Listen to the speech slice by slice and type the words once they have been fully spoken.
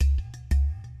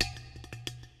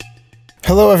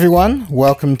Hello everyone,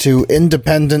 welcome to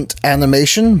Independent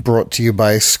Animation, brought to you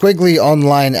by Squiggly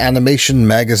Online Animation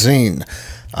Magazine.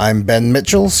 I'm Ben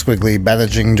Mitchell, Squiggly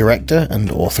Managing Director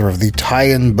and author of the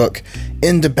tie-in book,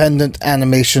 Independent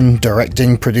Animation,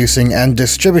 Directing, Producing and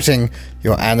Distributing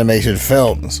Your Animated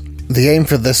Films. The aim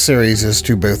for this series is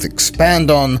to both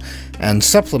expand on and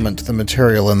supplement the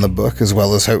material in the book, as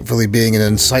well as hopefully being an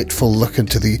insightful look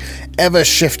into the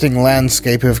ever-shifting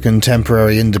landscape of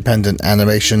contemporary independent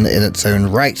animation in its own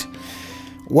right.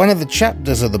 One of the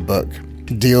chapters of the book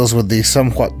deals with the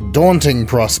somewhat daunting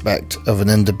prospect of an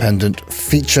independent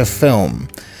feature film.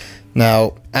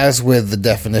 Now, as with the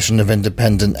definition of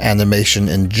independent animation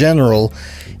in general,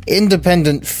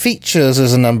 independent features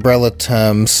as an umbrella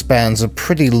term spans a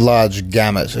pretty large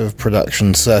gamut of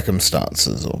production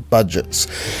circumstances or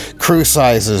budgets, crew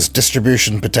sizes,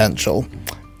 distribution potential.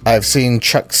 I've seen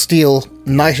Chuck Steele,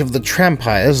 Night of the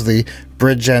Trampires, the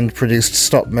Bridge-End produced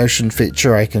stop-motion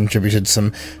feature I contributed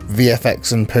some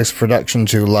VFX and post-production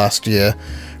to last year,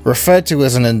 referred to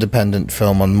as an independent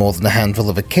film on more than a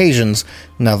handful of occasions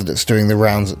now that it's doing the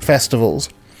rounds at festivals.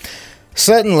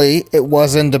 Certainly, it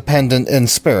was independent in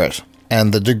spirit,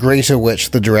 and the degree to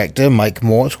which the director, Mike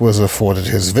Mort, was afforded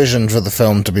his vision for the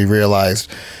film to be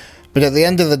realized. But at the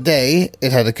end of the day,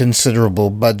 it had a considerable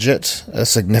budget, a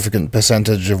significant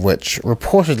percentage of which,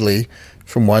 reportedly,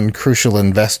 from one crucial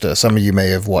investor. Some of you may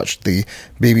have watched the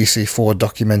BBC4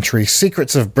 documentary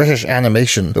Secrets of British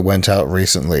Animation that went out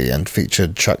recently and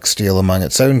featured Chuck Steele among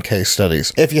its own case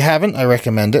studies. If you haven't, I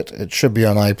recommend it. It should be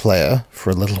on iPlayer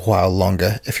for a little while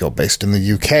longer if you're based in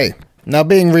the UK. Now,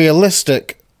 being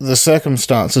realistic, the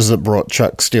circumstances that brought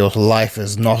Chuck Steele to life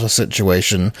is not a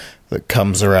situation that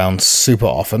comes around super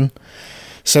often.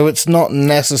 So it's not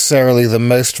necessarily the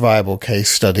most viable case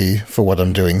study for what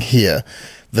I'm doing here.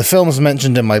 The films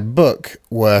mentioned in my book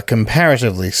were,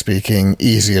 comparatively speaking,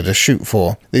 easier to shoot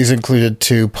for. These included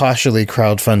two partially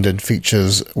crowdfunded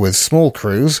features with small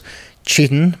crews,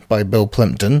 Cheatin' by Bill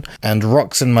Plympton and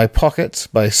Rocks in My Pocket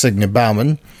by Signe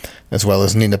Bauman, as well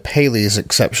as Nina Paley's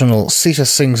exceptional Sita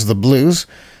Sings the Blues,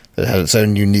 that had its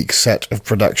own unique set of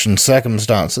production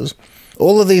circumstances.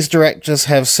 All of these directors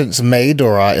have since made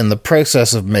or are in the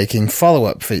process of making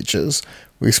follow-up features.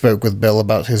 We spoke with Bill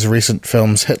about his recent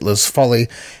films Hitler's Folly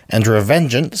and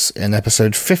Revengeance in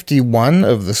episode 51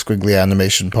 of the Squiggly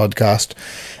Animation podcast,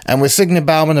 and with Signe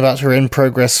Bauman about her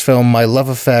in-progress film My Love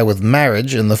Affair with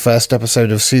Marriage in the first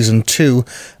episode of season 2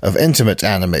 of Intimate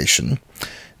Animation.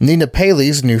 Nina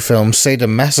Paley's new film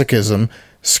Sadomasochism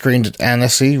screened at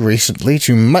Annecy recently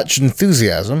to much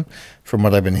enthusiasm from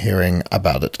what I've been hearing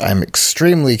about it. I'm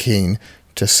extremely keen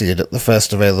to see it at the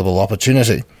first available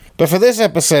opportunity. But for this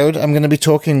episode, I'm going to be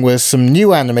talking with some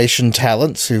new animation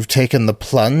talents who've taken the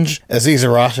plunge, as these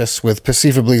are artists with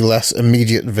perceivably less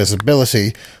immediate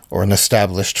visibility or an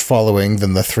established following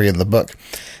than the three in the book.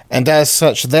 And as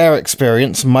such, their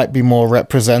experience might be more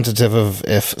representative of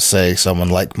if, say, someone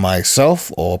like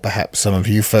myself, or perhaps some of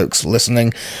you folks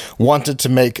listening, wanted to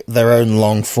make their own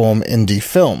long-form indie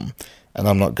film. And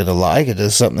I'm not going to lie, it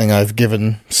is something I've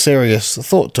given serious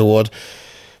thought toward.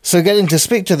 So getting to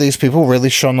speak to these people really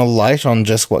shone a light on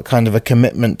just what kind of a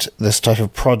commitment this type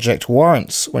of project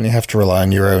warrants when you have to rely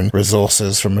on your own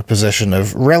resources from a position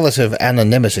of relative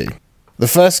anonymity. The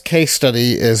first case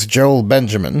study is Joel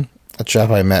Benjamin, a chap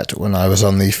I met when I was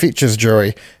on the features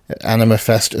jury at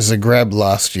AnimaFest Zagreb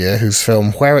last year, whose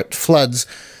film Where It Floods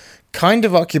kind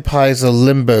of occupies a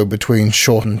limbo between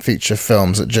short and feature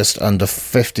films at just under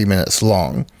 50 minutes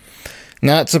long.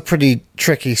 Now, it's a pretty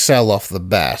tricky sell off the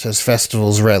bat, as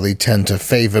festivals rarely tend to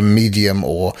favor medium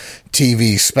or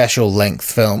TV special-length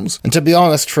films. And to be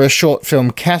honest, for a short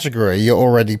film category, you're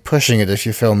already pushing it if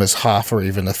your film is half or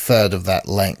even a third of that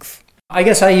length. I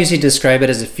guess I usually describe it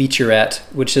as a featurette,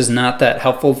 which is not that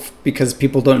helpful because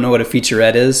people don't know what a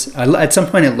featurette is. At some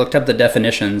point I looked up the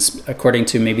definitions according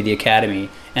to maybe the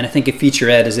Academy, and I think a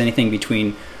featurette is anything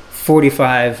between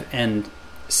 45 and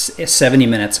 70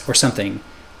 minutes or something.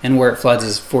 And Where It Floods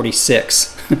is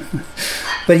 46.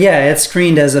 But yeah, it's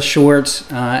screened as a short,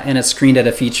 and it's screened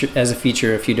as a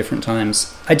feature a few different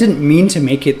times. I didn't mean to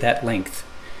make it that length.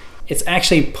 It's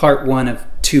actually part one of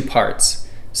two parts.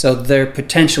 So there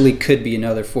potentially could be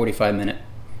another 45-minute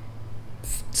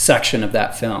section of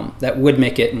that film that would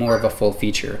make it more of a full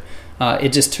feature. It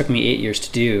just took me 8 years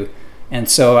to do, and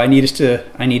so I needed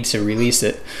to release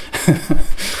it.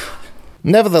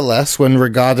 Nevertheless, when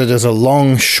regarded as a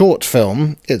long, short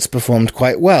film, it's performed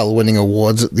quite well, winning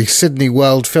awards at the Sydney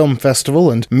World Film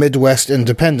Festival and Midwest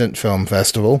Independent Film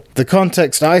Festival. The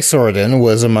context I saw it in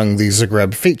was among the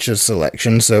Zagreb Features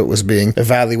selection, so it was being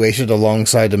evaluated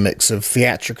alongside a mix of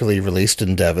theatrically released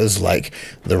endeavours like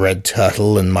The Red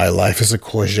Turtle and My Life as a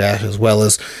Courgette, as well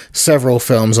as several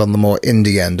films on the more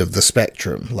indie end of the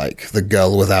spectrum, like The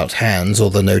Girl Without Hands or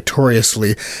the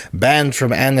notoriously banned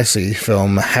from Annecy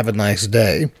film Have a Nice Day.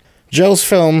 Joel's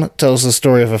film tells the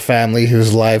story of a family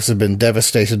whose lives have been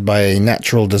devastated by a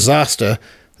natural disaster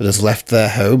that has left their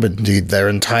home, indeed their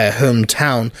entire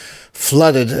hometown,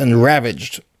 flooded and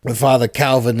ravaged. The father,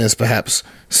 Calvin, is perhaps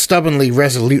stubbornly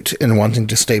resolute in wanting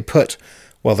to stay put,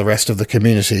 while the rest of the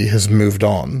community has moved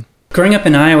on. Growing up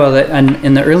in Iowa,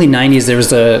 in the early 90s, there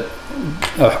was a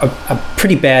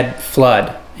pretty bad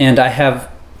flood, and I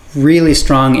have really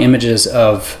strong images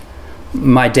of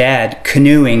my dad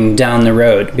canoeing down the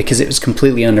road because it was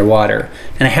completely underwater.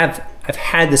 And I've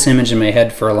had this image in my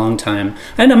head for a long time.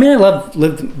 And I mean,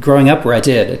 lived growing up where I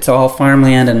did. It's all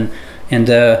farmland,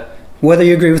 and whether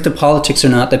you agree with the politics or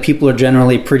not, the people are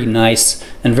generally pretty nice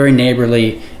and very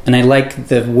neighborly. And I like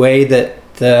the way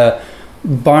that the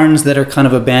barns that are kind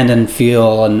of abandoned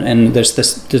feel, and there's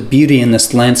this beauty in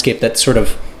this landscape that sort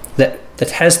of that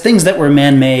has things that were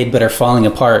man-made but are falling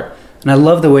apart. And I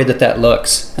love the way that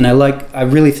looks, and I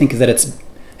really think that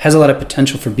has a lot of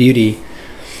potential for beauty.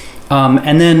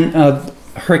 And then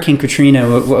Hurricane Katrina,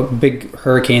 a big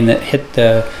hurricane that hit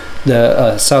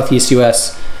the southeast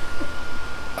U.S.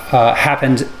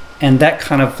 Happened, and that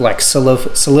kind of like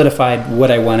solidified what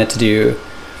I wanted to do.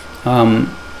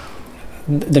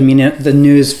 The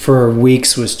news for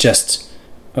weeks was just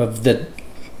of the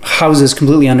houses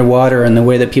completely underwater and the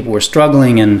way that people were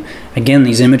struggling, and again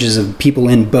these images of people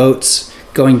in boats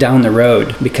going down the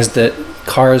road because the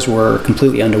cars were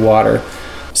completely underwater.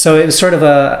 So it was sort of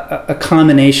a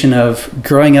combination of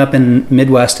growing up in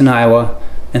Midwest in Iowa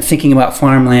and thinking about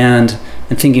farmland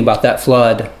and thinking about that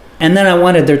flood, and then I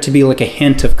wanted there to be like a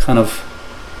hint of kind of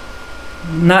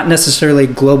not necessarily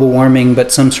global warming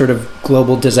but some sort of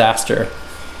global disaster,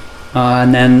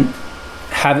 and then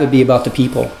have it be about the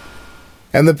people.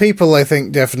 And the people, I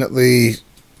think, definitely,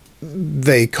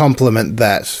 they complement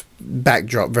that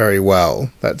backdrop very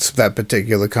well. That's that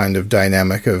particular kind of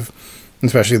dynamic of,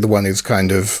 especially the one who's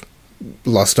kind of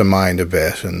lost her mind a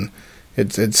bit. And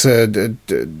it's a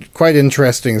quite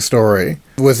interesting story.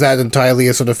 Was that entirely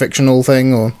a sort of fictional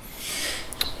thing, or?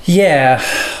 Yeah.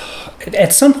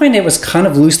 At some point it was kind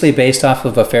of loosely based off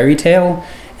of a fairy tale.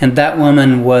 And that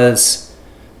woman was,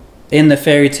 in the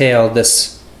fairy tale,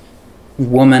 this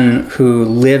woman who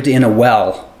lived in a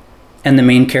well, and the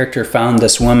main character found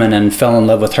this woman and fell in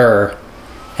love with her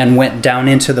and went down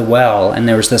into the well, and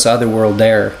there was this other world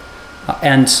there.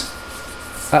 And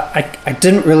I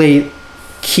didn't really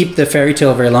keep the fairy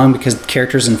tale very long because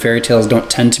characters in fairy tales don't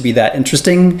tend to be that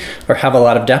interesting or have a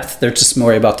lot of depth. They're just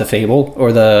more about the fable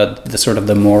or the sort of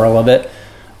the moral of it.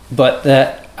 But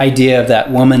that idea of that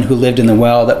woman who lived in the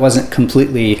well that wasn't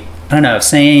completely, I don't know,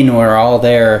 sane or all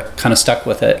there, kind of stuck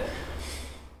with it.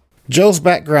 Joel's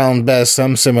background bears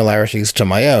some similarities to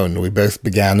my own. We both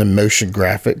began in motion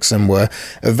graphics and were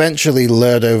eventually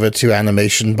lured over to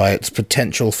animation by its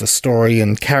potential for story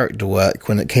and character work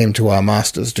when it came to our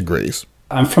master's degrees.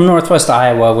 I'm from Northwest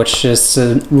Iowa, which is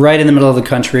right in the middle of the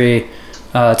country.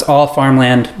 It's all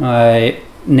farmland. My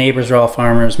neighbors are all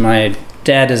farmers. My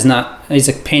dad is not, he's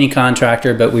a painting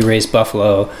contractor, but we raise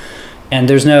buffalo. And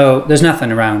there's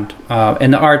nothing around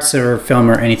in the arts or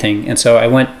film or anything. And so I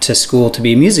went to school to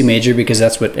be a music major because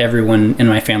that's what everyone in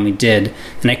my family did.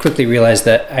 And I quickly realized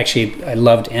that actually I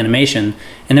loved animation.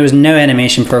 And there was no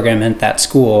animation program at that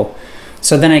school.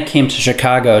 So then I came to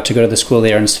Chicago to go to the School of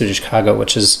the Art Institute of Chicago,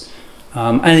 which is,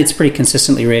 and it's pretty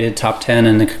consistently rated top 10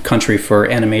 in the country for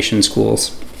animation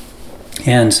schools.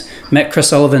 And met Chris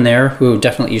Sullivan there, who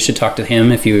definitely you should talk to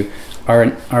him if you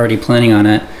aren't already planning on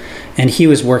it. And he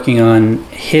was working on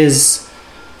his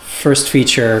first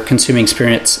feature, Consuming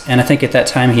Experience, and I think at that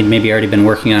time he'd maybe already been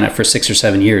working on it for 6 or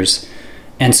 7 years.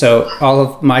 And so all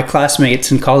of my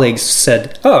classmates and colleagues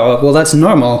said, oh, well, that's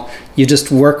normal. You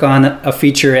just work on a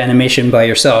feature animation by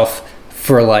yourself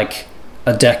for like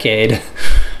a decade,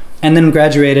 and then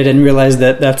graduated and realized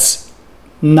that that's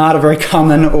not a very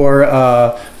common or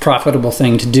profitable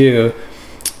thing to do.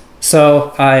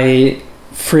 So I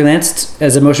freelanced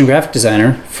as a motion graphic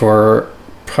designer for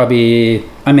probably,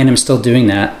 I mean, I'm still doing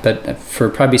that, but for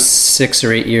probably 6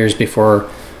 or 8 years before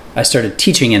I started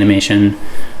teaching animation.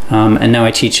 And now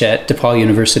I teach at DePaul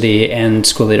University and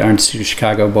School of the Art Institute of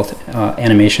Chicago, both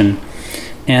animation,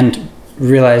 and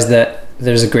realized that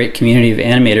there's a great community of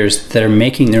animators that are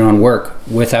making their own work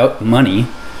without money,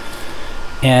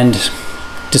 and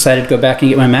decided to go back and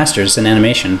get my master's in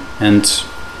animation, and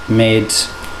made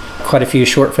quite a few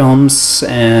short films,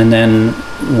 and then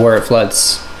Where It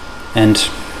Floods, and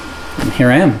here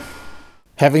I am.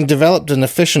 Having developed an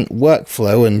efficient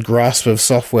workflow and grasp of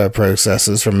software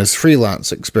processes from his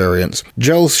freelance experience,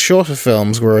 Joel's shorter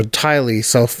films were entirely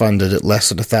self-funded at less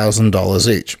than $1,000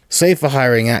 each. Save for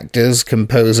hiring actors,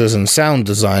 composers, and sound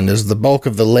designers, the bulk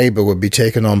of the labor would be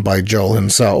taken on by Joel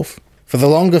himself. For the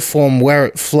longer form Where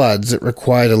It Floods, it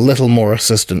required a little more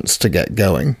assistance to get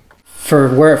going.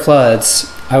 For Where It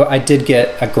Floods, I did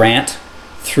get a grant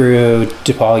through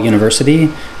DePaul University,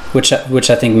 which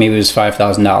I think maybe was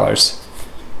 $5,000.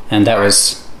 And that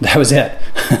was it.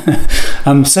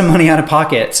 Some money out of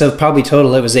pocket. So probably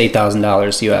total it was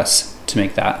 $8,000 US to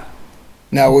make that.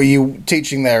 Now, were you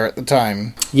teaching there at the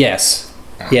time? Yes.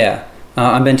 Yeah.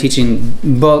 I've been teaching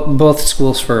both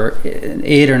schools for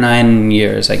 8 or 9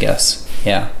 years, I guess.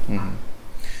 Yeah.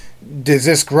 Mm-hmm. Does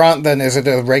this grant then, is it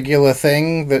a regular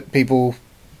thing that people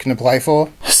can apply for?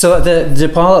 So the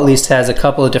DePaul at least has a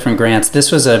couple of different grants.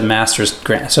 This was a master's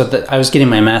grant. So I was getting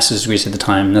my master's degrees at the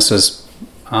time. This was...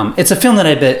 it's a film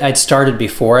that I'd started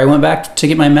before I went back to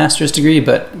get my master's degree,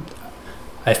 but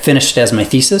I finished it as my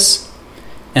thesis.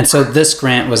 And so this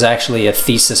grant was actually a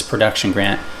thesis production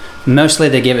grant. Mostly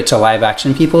they give it to live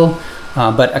action people,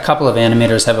 but a couple of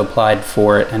animators have applied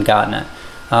for it and gotten it.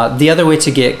 The other way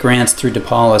to get grants through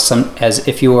DePaul is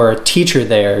if you are a teacher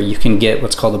there, you can get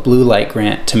what's called a Blue Light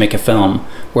grant to make a film,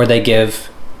 where they give,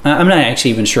 I'm not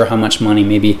actually even sure how much money,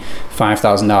 maybe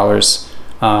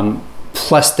 $5,000.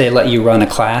 Plus, they let you run a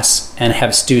class and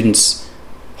have students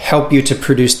help you to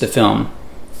produce the film.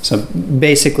 So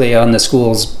basically on the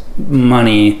school's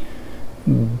money,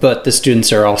 but the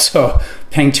students are also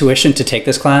paying tuition to take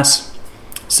this class.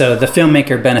 So the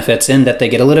filmmaker benefits in that they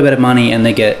get a little bit of money and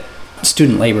they get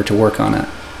student labor to work on it.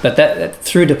 But that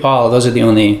through DePaul, those are the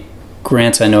only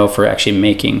grants I know for actually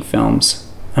making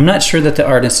films. I'm not sure that the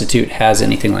Art Institute has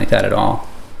anything like that at all.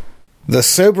 The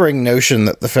sobering notion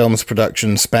that the film's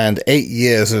production spanned 8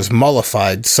 years is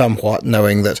mollified somewhat,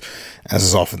 knowing that, as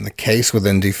is often the case with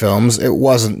indie films, it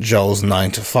wasn't Joel's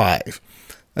 9 to 5.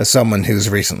 As someone who's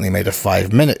recently made a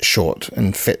 5-minute short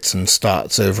in fits and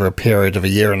starts over a period of a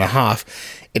year and a half,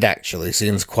 it actually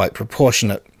seems quite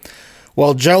proportionate.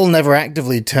 While Joel never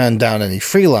actively turned down any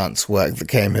freelance work that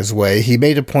came his way, he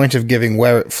made a point of giving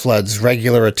Where It Floods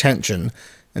regular attention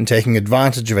and taking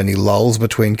advantage of any lulls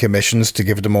between commissions to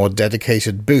give it a more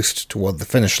dedicated boost toward the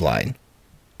finish line.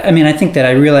 I mean, I think that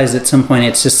I realized at some point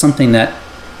it's just something that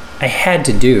I had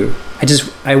to do.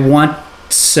 I want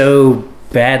so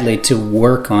badly to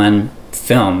work on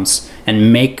films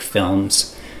and make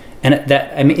films. And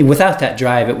that, I mean, without that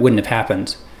drive, it wouldn't have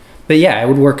happened. But yeah, I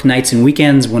would work nights and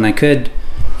weekends when I could.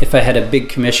 If I had a big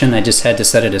commission, I just had to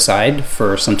set it aside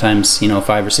for sometimes,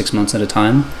 5 or 6 months at a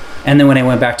time. And then when I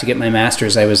went back to get my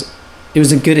master's, it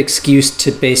was a good excuse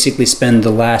to basically spend the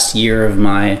last year of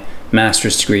my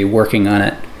master's degree working on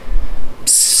it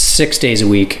 6 days a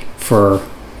week for,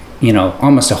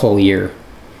 almost a whole year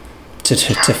to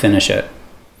finish it.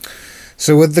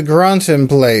 So with the grant in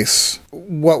place,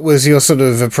 what was your sort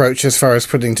of approach as far as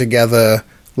putting together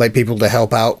people to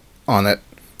help out on it?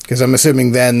 Because I'm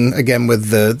assuming then, again, with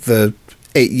the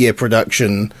 8-year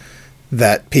production,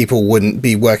 that people wouldn't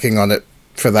be working on it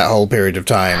for that whole period of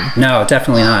time. No,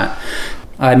 definitely not.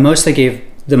 I mostly gave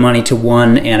the money to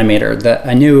one animator that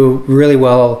I knew really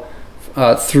well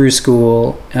through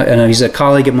school, and he's a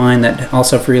colleague of mine that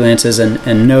also freelances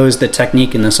and knows the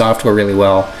technique and the software really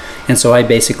well. And so I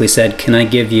basically said, can I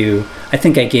give you, I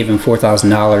think I gave him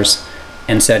 $4,000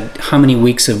 and said, how many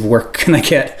weeks of work can I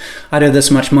get out of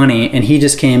this much money? And he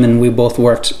just came and we both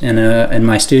worked in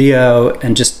my studio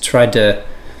and just tried to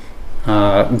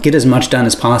get as much done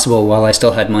as possible while I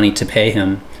still had money to pay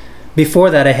him. Before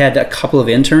that, I had a couple of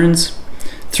interns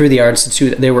through the Art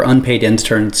Institute. They were unpaid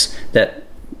interns that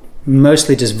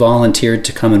mostly just volunteered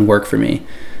to come and work for me,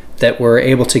 that were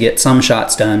able to get some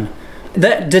shots done.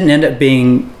 That didn't end up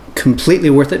being completely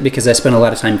worth it because I spent a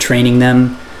lot of time training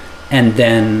them and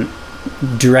then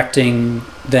directing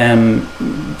them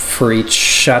for each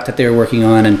shot that they were working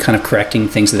on and kind of correcting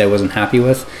things that I wasn't happy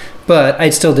with. But I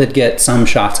still did get some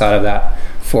shots out of that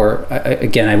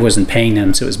again, I wasn't paying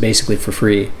them, so it was basically for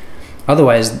free.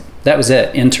 Otherwise, that was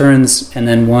it. Interns, and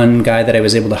then one guy that I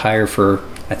was able to hire for,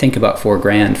 I think, about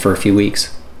 $4,000 for a few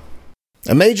weeks.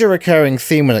 A major recurring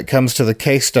theme when it comes to the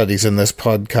case studies in this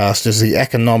podcast is the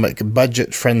economic,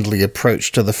 budget-friendly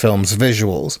approach to the film's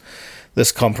visuals.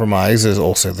 This compromise is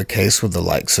also the case with the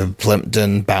likes of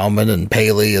Plimpton, Bauman, and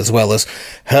Paley, as well as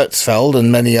Hertzfeld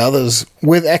and many others.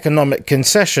 With economic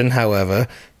concession, however,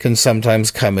 can sometimes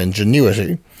come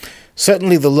ingenuity.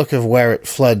 Certainly the look of Where It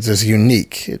Floods is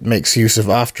unique. It makes use of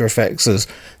After Effects'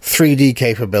 3D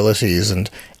capabilities and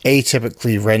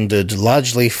atypically rendered,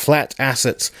 largely flat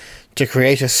assets to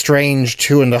create a strange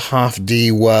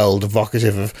 2.5D world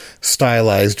evocative of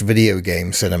stylized video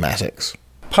game cinematics.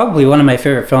 Probably one of my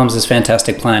favorite films is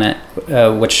Fantastic Planet,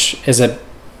 which is a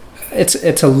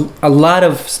lot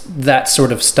of that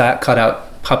sort of cut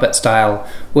out puppet style.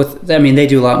 They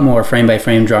do a lot more frame by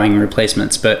frame drawing and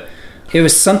replacements, but it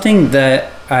was something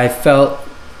that I felt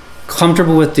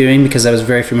comfortable with doing because I was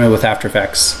very familiar with After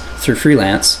Effects through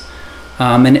freelance,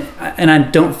 and I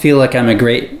don't feel like I'm a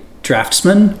great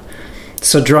draftsman.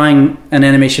 So drawing an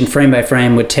animation frame by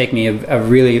frame would take me a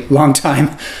really long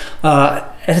time.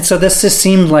 And so this just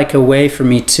seemed like a way for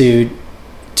me to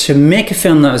make a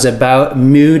film that was about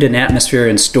mood and atmosphere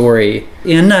and story.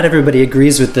 And not everybody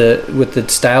agrees with the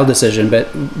style decision, but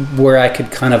where I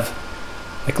could kind of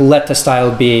like let the style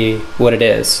be what it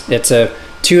is. It's a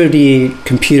 2D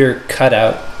computer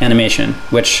cutout animation,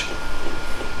 which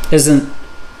it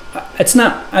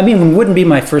wouldn't be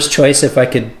my first choice if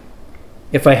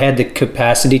I had the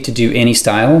capacity to do any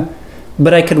style,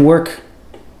 but I could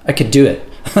do it.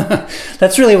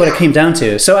 That's really what it came down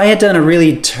to. So I had done a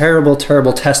really terrible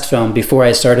test film before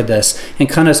I started this and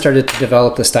kind of started to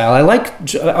develop the style. I like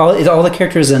all the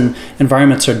characters and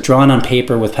environments are drawn on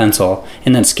paper with pencil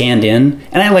and then scanned in,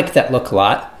 and I like that look a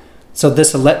lot. So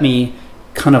this let me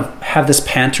kind of have this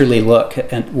painterly look,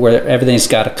 and where everything's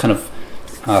got a kind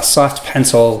of soft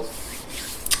pencil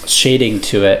shading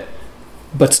to it,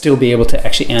 but still be able to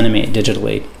actually animate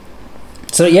digitally.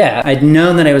 So yeah, I'd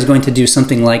known that I was going to do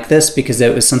something like this because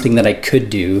it was something that I could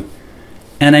do.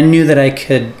 And I knew that I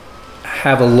could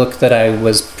have a look that I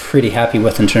was pretty happy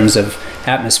with in terms of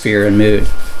atmosphere and mood.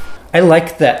 I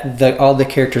like that all the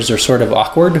characters are sort of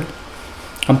awkward.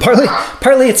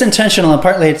 Partly it's intentional and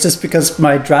partly it's just because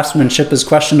my draftsmanship is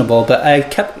questionable, but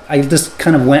I just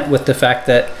kind of went with the fact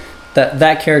that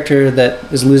character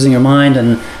that is losing her mind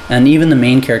and even the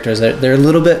main characters, they're a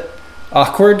little bit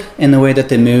awkward in the way that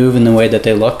they move and the way that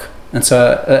they look. And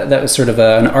so that was sort of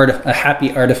a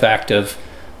happy artifact of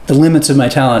the limits of my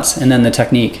talents and then the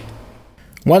technique.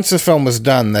 Once the film was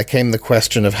done, there came the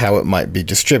question of how it might be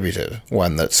distributed,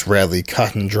 one that's rarely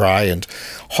cut and dry and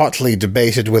hotly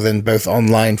debated within both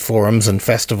online forums and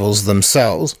festivals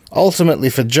themselves. Ultimately,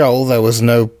 for Joel, there was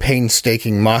no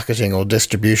painstaking marketing or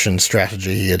distribution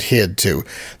strategy he adhered to.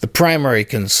 The primary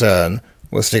concern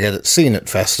was to get it seen at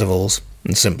festivals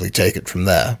and simply take it from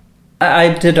there. I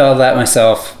did all that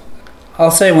myself.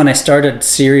 I'll say when I started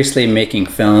seriously making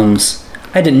films,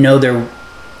 I didn't know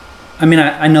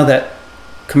I know that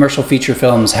commercial feature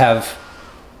films have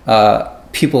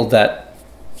people that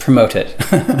promote it.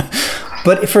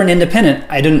 But for an independent,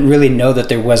 I didn't really know that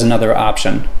there was another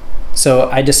option. So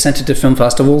I just sent it to film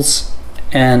festivals,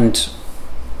 and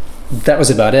that was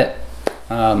about it.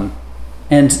 And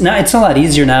now it's a lot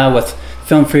easier now with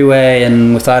Film Freeway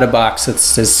and with Autobox.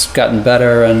 It's gotten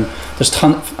better, and there's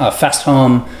Fast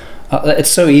Home.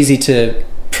 It's so easy to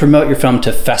promote your film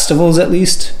to festivals, at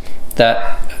least,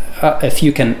 that if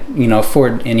you can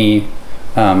afford any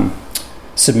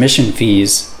submission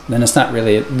fees, then it's not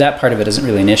really, that part of it isn't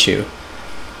really an issue.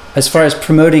 As far as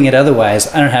promoting it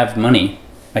otherwise, I don't have money.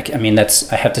 I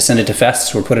have to send it to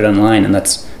fests or put it online, and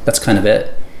that's kind of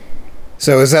it.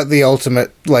 So is that the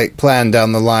ultimate plan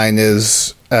down the line,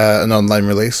 is an online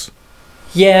release?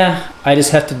 Yeah, I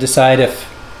just have to decide if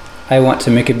I want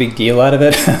to make a big deal out of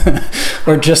it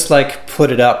or just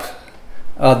put it up.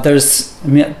 There's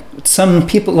some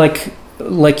people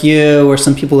like you, or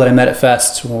some people that I met at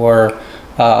Fest, or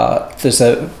there's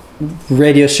a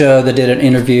radio show that did an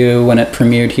interview when it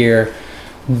premiered here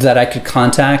that I could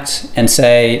contact and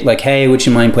say hey, would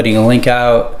you mind putting a link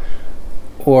out?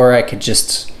 Or I could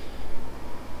just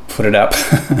put it up.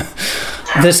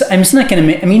 I'm just not going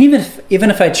to even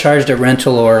if I charged a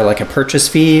rental or a purchase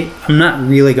fee, I'm not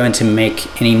really going to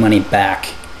make any money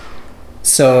back.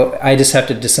 So I just have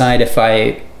to decide if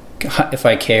I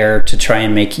care to try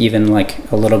and make even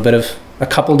a little bit of a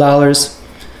couple dollars.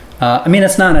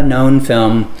 It's not a known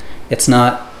film. It's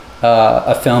not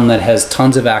a film that has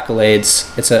tons of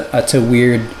accolades. It's a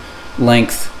weird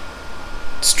length,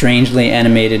 strangely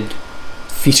animated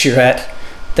featurette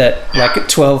that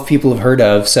 12 people have heard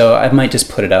of. So I might just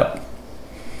put it up,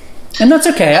 and that's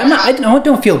okay. I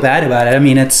don't feel bad about it.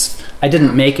 I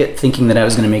didn't make it thinking that I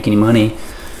was going to make any money.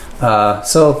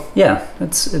 So yeah,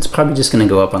 it's probably just going to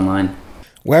go up online.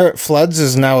 Where It Floods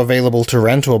is now available to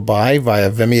rent or buy via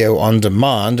Vimeo On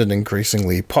Demand, an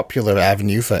increasingly popular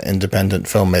avenue for independent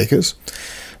filmmakers.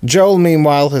 Joel,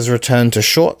 meanwhile, has returned to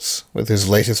shorts with his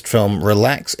latest film,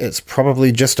 Relax, It's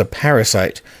Probably Just a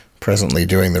Parasite, presently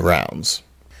doing the rounds.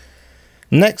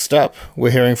 Next up,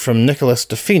 we're hearing from Nicholas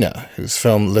Defina, whose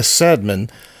film Le Serdman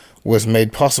was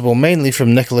made possible mainly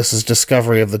from Nicholas's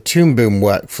discovery of the Toon Boom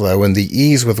workflow and the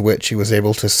ease with which he was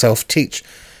able to self-teach,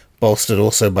 bolstered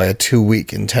also by a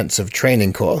 2-week intensive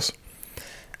training course.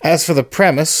 As for the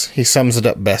premise, he sums it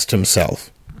up best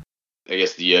himself. I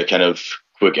guess the kind of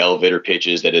quick elevator pitch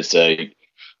is that it's a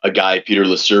guy, Peter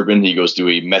Leserban. He goes through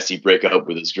a messy breakup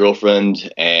with his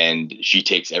girlfriend, and she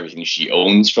takes everything she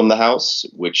owns from the house,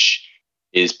 which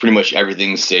is pretty much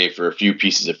everything save for a few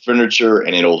pieces of furniture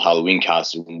and an old Halloween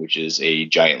costume, which is a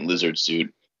giant lizard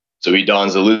suit. So he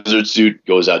dons the lizard suit,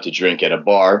 goes out to drink at a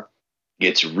bar,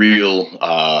 gets real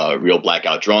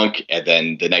blackout drunk, and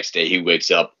then the next day he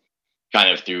wakes up kind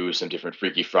of through some different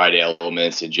Freaky Friday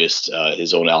elements and just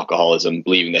his own alcoholism,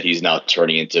 believing that he's now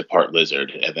turning into part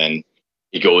lizard. And then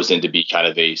he goes in to be kind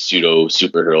of a pseudo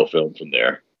superhero film from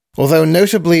there. Although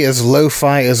notably as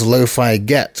lo-fi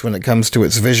gets when it comes to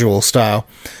its visual style,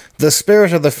 the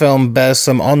spirit of the film bears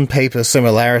some on-paper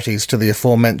similarities to the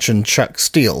aforementioned Chuck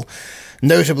Steele,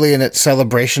 notably in its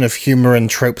celebration of humor and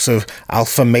tropes of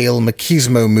alpha male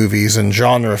machismo movies and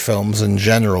genre films in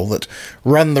general that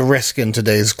run the risk in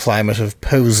today's climate of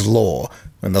Poe's law,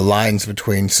 when the lines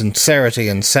between sincerity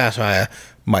and satire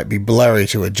might be blurry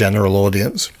to a general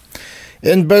audience.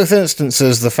 In both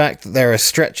instances, the fact that there are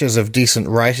stretches of decent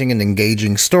writing and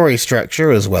engaging story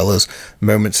structure, as well as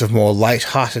moments of more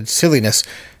light-hearted silliness,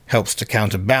 helps to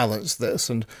counterbalance this,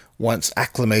 and once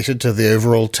acclimated to the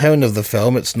overall tone of the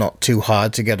film, it's not too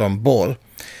hard to get on board.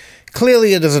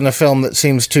 Clearly it isn't a film that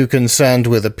seems too concerned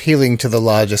with appealing to the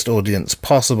largest audience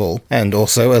possible, and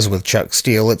also, as with Chuck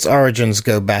Steele, its origins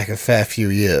go back a fair few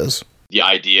years. The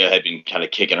idea had been kind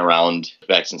of kicking around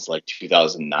back since like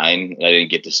 2009, and I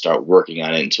didn't get to start working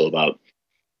on it until about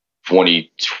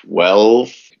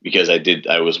 2012, because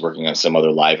I was working on some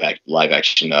other live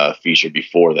action feature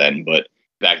before then, but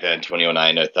back then in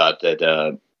 2009, I thought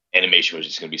that animation was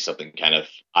just going to be something kind of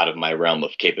out of my realm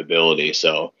of capability.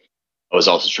 So I was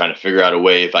also trying to figure out a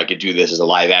way if I could do this as a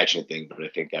live action thing, but I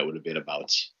think that would have been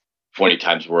about 20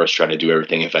 times worse trying to do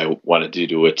everything if I wanted to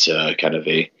do it kind of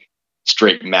a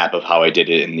straight map of how I did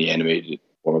it in the animated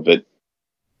form of it.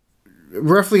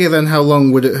 Roughly then, how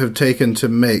long would it have taken to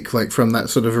make, like from that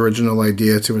sort of original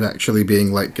idea to it actually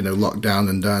being like, locked down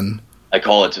and done? I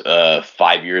call it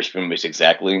 5 years from this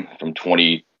exactly, from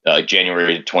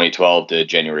January 2012 to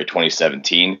January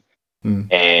 2017.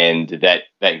 And that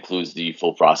includes the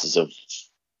full process of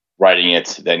writing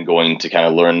it, then going to kind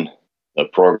of learn the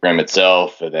program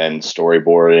itself, and then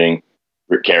storyboarding,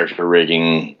 character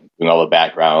rigging, doing all the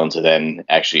backgrounds, and then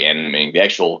actually animating. The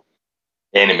actual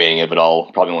animating of it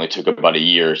all probably only took about a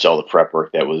year. So all the prep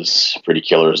work that was pretty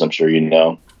killer, as I'm sure you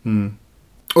know.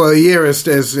 Well, a year is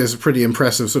a pretty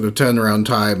impressive sort of turnaround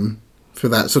time for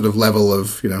that sort of level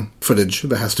of, footage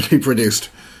that has to be produced.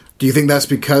 Do you think that's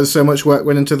because so much work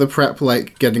went into the prep,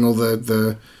 like getting all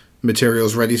the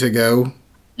materials ready to go?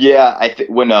 Yeah, I think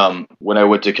when I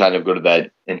went to kind of go to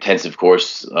that intensive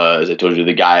course, as I told you,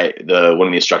 one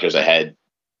of the instructors I had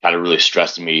kind of really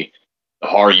stressed me, the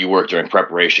harder you work during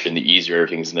preparation, the easier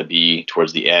everything's going to be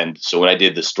towards the end. So when I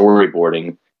did the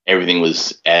storyboarding, everything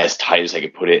was as tight as I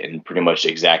could put it, and pretty much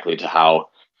exactly to how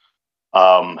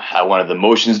I wanted the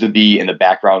motions to be in the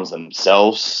backgrounds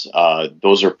themselves.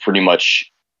 Those are pretty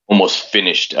much almost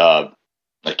finished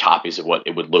like copies of what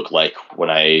it would look like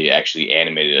when I actually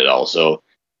animated it all. So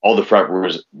all the prep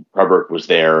work was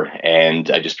there, and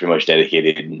I just pretty much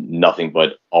dedicated nothing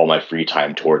but all my free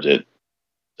time towards it.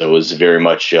 So it was very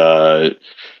much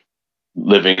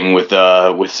living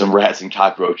with some rats and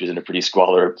cockroaches in a pretty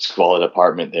squalid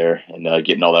apartment there, and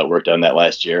getting all that work done that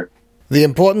last year. The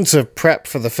importance of prep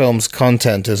for the film's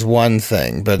content is one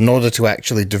thing, but in order to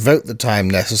actually devote the time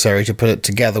necessary to put it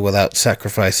together without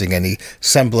sacrificing any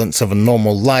semblance of a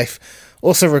normal life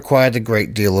also required a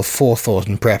great deal of forethought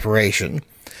and preparation.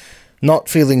 Not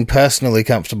feeling personally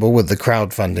comfortable with the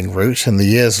crowdfunding route in the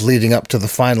years leading up to the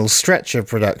final stretch of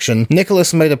production,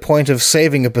 Nicholas made a point of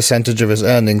saving a percentage of his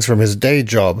earnings from his day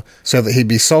job so that he'd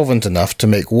be solvent enough to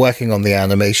make working on the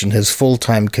animation his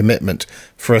full-time commitment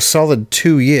for a solid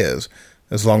 2 years,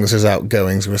 as long as his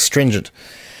outgoings were stringent.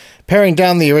 Paring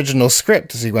down the original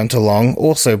script as he went along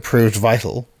also proved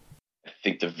vital. I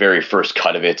think the very first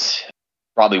cut of it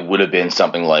probably would have been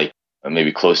something like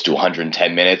maybe close to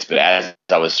 110 minutes, but as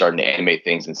I was starting to animate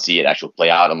things and see it actually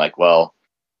play out, I'm like, well,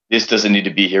 this doesn't need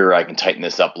to be here. I can tighten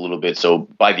this up a little bit. So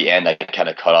by the end, I kind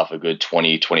of cut off a good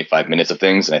 20, 25 minutes of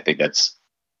things. And I think that's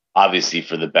obviously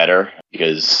for the better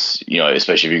because,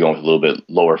 especially if you're going with a little bit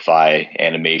lower fi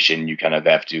animation, you kind of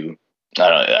have to,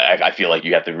 I feel like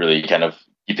you have to really kind of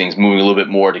keep things moving a little bit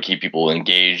more to keep people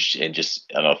engaged and just,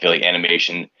 I feel like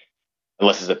animation,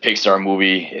 unless it's a Pixar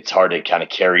movie, it's hard to kind of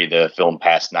carry the film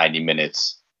past 90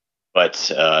 minutes.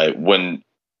 But when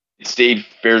it stayed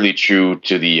fairly true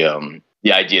to the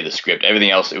idea of the script,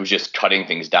 everything else, it was just cutting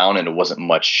things down and it wasn't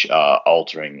much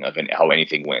altering of how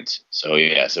anything went. So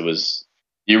yes, it was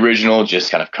the original,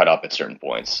 just kind of cut up at certain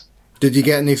points. Did you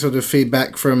get any sort of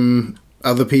feedback from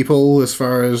other people as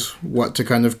far as what to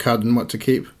kind of cut and what to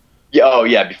keep? Yeah. Oh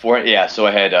yeah. So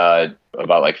I had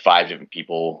about like 5 different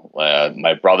people.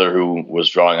 My brother who was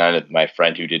drawing on it, my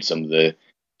friend who did a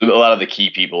lot of the key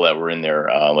people that were in there,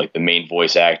 like the main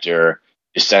voice actor,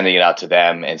 just sending it out to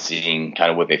them and seeing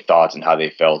kind of what they thought and how they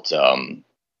felt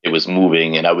it was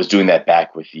moving. And I was doing that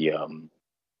back with the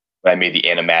when I made the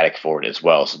animatic for it as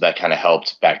well. So that kind of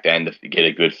helped back then to get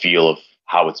a good feel of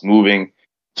how it's moving.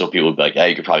 So people would be like, yeah,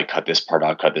 you could probably cut this part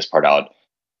out.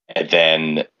 And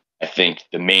then I think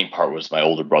the main part was my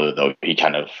older brother, though. He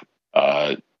kind of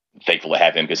thankful to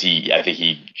have him because I think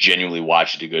he genuinely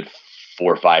watched it a good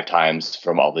 4 or 5 times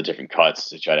from all the different cuts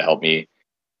to try to help me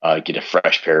get a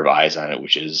fresh pair of eyes on it,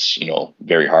 which is,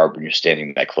 very hard when you're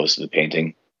standing that close to the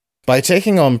painting. By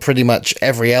taking on pretty much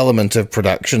every element of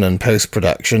production and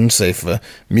post-production, save for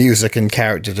music and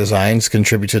character designs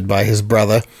contributed by his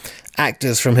brother,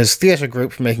 actors from his theatre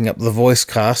group making up the voice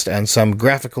cast, and some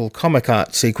graphical comic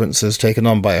art sequences taken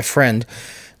on by a friend,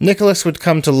 Nicholas would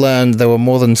come to learn there were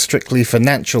more than strictly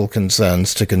financial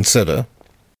concerns to consider.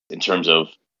 In terms of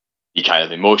the kind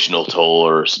of emotional toll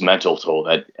or mental toll,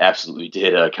 that absolutely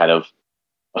did kind of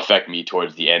affect me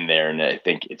towards the end there. And I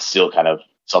think it's still kind of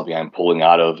something I'm pulling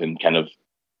out of and kind of,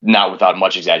 not without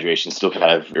much exaggeration, still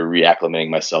kind of reacclimating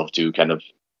myself to kind of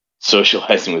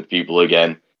socializing with people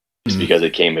again, just because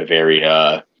it came a very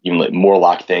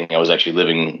Morlock thing. I was actually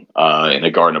living in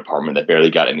a garden apartment that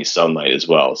barely got any sunlight as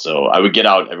well. So I would get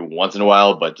out every once in a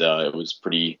while, but it was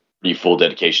pretty full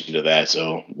dedication to that.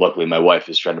 So luckily my wife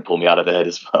is trying to pull me out of that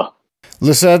as well.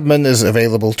 Les Erdmann is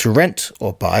available to rent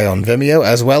or buy on Vimeo,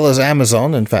 as well as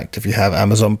Amazon. In fact, if you have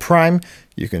Amazon Prime,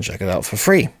 you can check it out for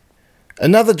free.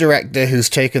 Another director who's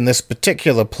taken this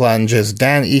particular plunge is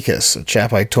Dan Ickes, a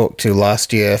chap I talked to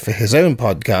last year for his own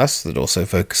podcast that also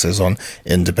focuses on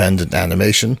independent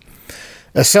animation.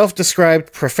 A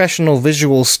self-described professional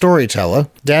visual storyteller,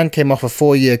 Dan came off a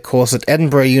 4-year course at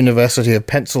Edinburgh University of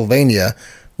Pennsylvania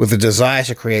with a desire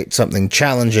to create something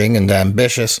challenging and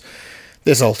ambitious,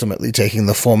 this ultimately taking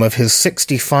the form of his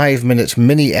 65-minute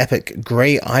mini-epic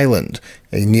Grey Island,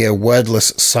 a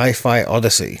near-wordless sci-fi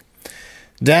odyssey.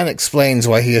 Dan explains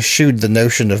why he eschewed the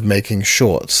notion of making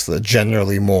shorts, the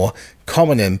generally more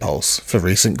common impulse for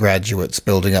recent graduates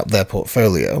building up their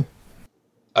portfolio.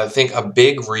 I think a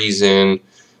big reason,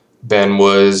 Ben,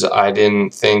 was I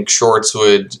didn't think shorts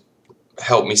would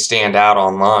help me stand out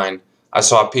online. I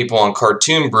saw people on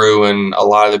Cartoon Brew, and a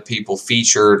lot of the people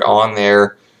featured on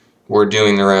there were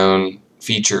doing their own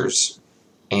features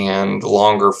and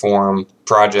longer form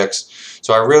projects.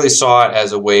 So I really saw it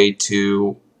as a way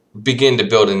to begin to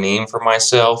build a name for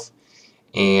myself.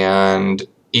 And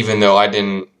even though I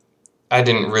didn't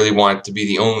really want it to be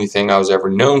the only thing I was ever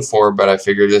known for, but I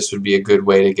figured this would be a good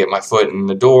way to get my foot in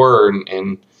the door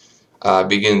and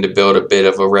begin to build a bit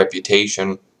of a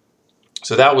reputation.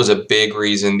 So that was a big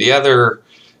reason. The other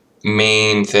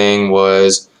main thing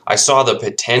was I saw the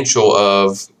potential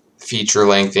of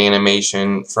feature-length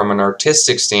animation from an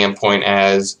artistic standpoint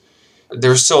as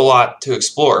there's still a lot to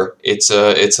explore. It's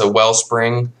a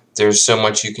wellspring. There's so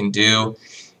much you can do.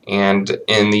 And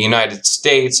in the United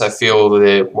States, I feel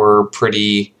that we're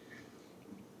pretty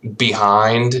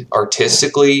behind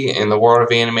artistically in the world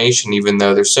of animation, even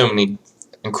though there's so many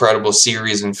incredible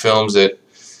series and films that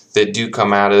do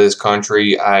come out of this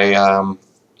country. I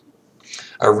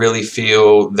really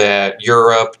feel that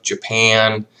Europe,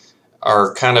 Japan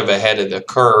are kind of ahead of the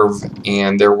curve,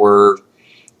 and there were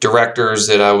directors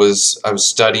that I was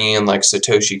studying, like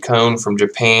Satoshi Kon from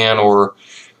Japan or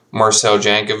Marcel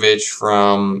Jankovic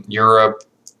from Europe,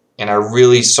 and I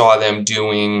really saw them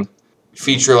doing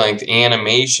feature-length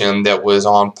animation that was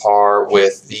on par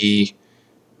with the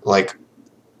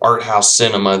art house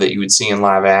cinema that you would see in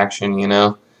live action,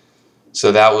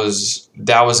 So that was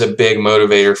a big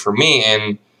motivator for me,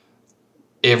 and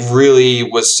it really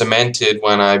was cemented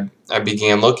when I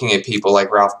began looking at people like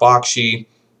Ralph Bakshi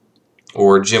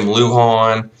or Jim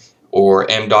Lujan or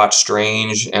M.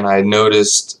 Strange, and I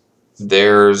noticed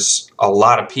there's a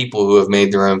lot of people who have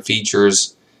made their own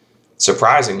features,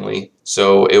 surprisingly.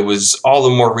 So it was all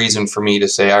the more reason for me to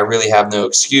say I really have no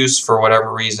excuse for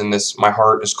whatever reason my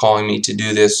heart is calling me to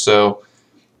do this. So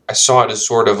I saw it as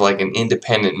sort of like an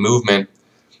independent movement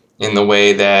in the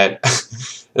way that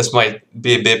this might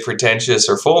be a bit pretentious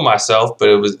or fool myself, but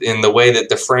it was in the way that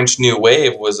the French New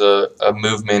Wave was a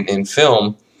movement in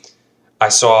film. I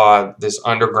saw this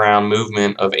underground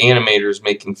movement of animators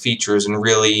making features and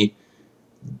really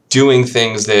doing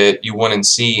things that you wouldn't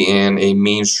see in a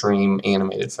mainstream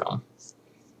animated film.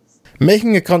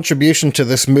 Making a contribution to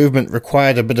this movement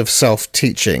required a bit of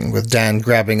self-teaching, with Dan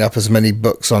grabbing up as many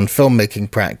books on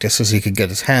filmmaking practice as he could get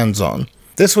his hands on.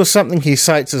 This was something he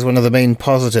cites as one of the main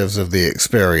positives of the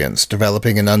experience,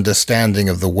 developing an understanding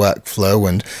of the workflow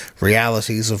and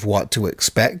realities of what to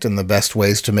expect and the best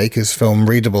ways to make his film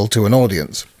readable to an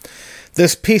audience.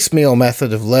 This piecemeal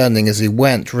method of learning as he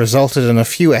went resulted in a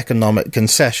few economic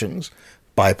concessions,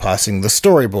 bypassing the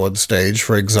storyboard stage,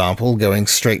 for example, going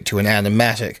straight to an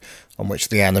animatic on which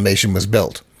the animation was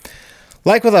built.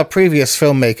 Like with our previous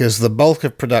filmmakers, the bulk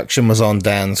of production was on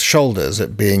Dan's shoulders,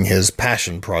 it being his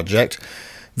passion project,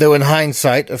 though in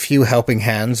hindsight, a few helping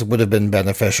hands would have been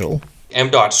beneficial.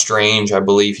 M. Strange, I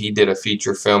believe he did a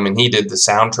feature film, and he did the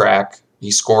soundtrack.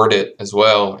 He scored it as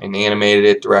well, and animated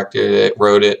it, directed it,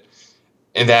 wrote it.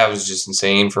 And that was just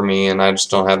insane for me, and I just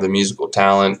don't have the musical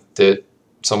talent that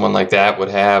someone like that would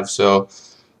have. So,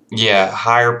 yeah,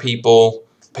 hire people,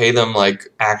 pay them like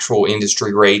actual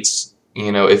industry rates,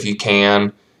 if you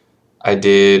can. I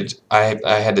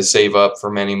had to save up for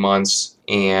many months,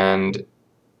 and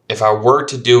if I were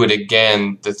to do it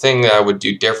again, the thing that I would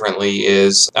do differently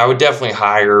is I would definitely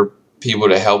hire people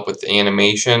to help with the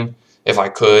animation if I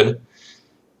could,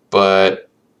 but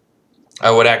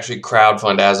I would actually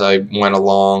crowdfund as I went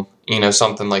along,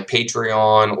 something like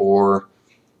Patreon or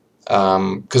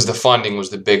because the funding was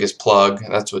the biggest plug.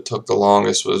 That's what took the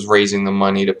longest, was raising the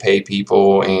money to pay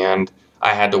people, and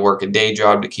I had to work a day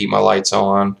job to keep my lights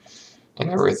on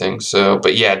and everything. So,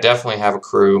 but yeah, definitely have a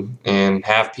crew and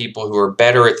have people who are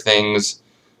better at things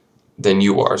than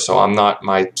you are. So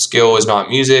my skill is not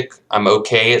music. I'm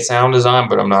okay at sound design,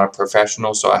 but I'm not a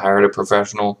professional. So I hired a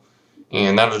professional,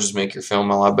 and that'll just make your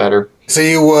film a lot better. So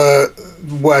you were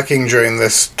working during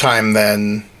this time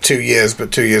then, 2 years,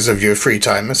 but 2 years of your free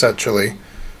time, essentially,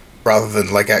 rather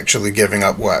than like actually giving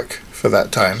up work for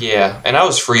that time. Yeah, and I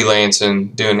was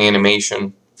freelancing, doing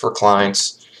animation for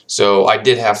clients. So I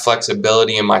did have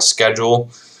flexibility in my schedule,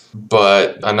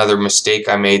 but another mistake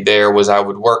I made there was I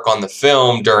would work on the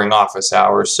film during office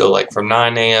hours. So like from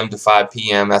 9 a.m. to 5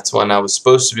 p.m., that's when I was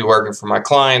supposed to be working for my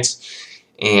clients.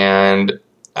 And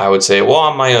I would say, well,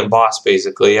 I'm my own boss,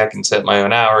 basically. I can set my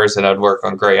own hours, and I'd work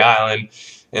on Gray Island.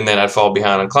 And then I'd fall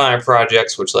behind on client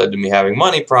projects, which led to me having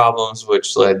money problems,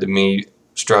 which led to me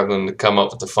struggling to come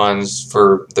up with the funds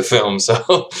for the film.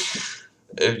 So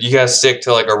if you guys stick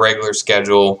to like a regular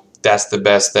schedule, that's the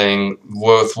best thing.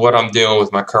 With what I'm doing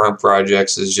with my current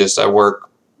projects is just I work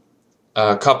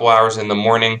a couple hours in the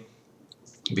morning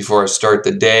before I start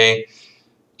the day.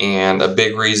 And a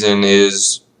big reason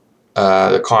is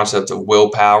the concept of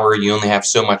willpower. You only have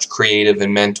so much creative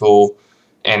and mental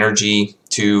energy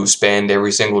to spend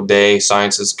every single day.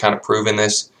 Science has kind of proven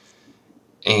this.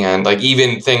 And like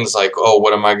even things like, oh,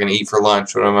 what am I going to eat for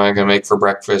lunch? What am I going to make for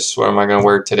breakfast? What am I going to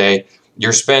wear today?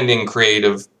 You're spending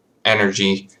creative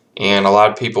energy. And a lot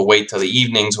of people wait till the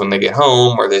evenings when they get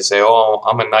home, or they say, oh,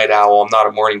 I'm a night owl, I'm not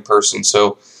a morning person.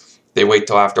 So they wait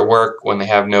till after work when they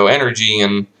have no energy,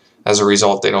 and as a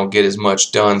result, they don't get as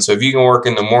much done. So if you can work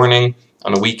in the morning,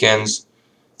 on the weekends,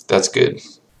 that's good.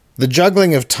 The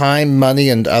juggling of time, money,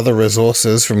 and other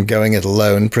resources from going it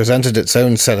alone presented its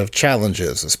own set of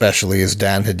challenges, especially as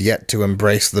Dan had yet to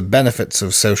embrace the benefits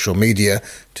of social media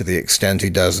to the extent he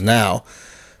does now.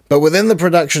 But within the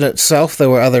production itself, there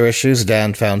were other issues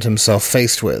Dan found himself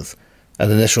faced with. An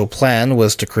initial plan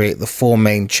was to create the 4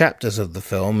 main chapters of the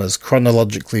film as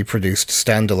chronologically produced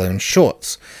standalone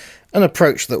shorts, an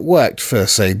approach that worked for,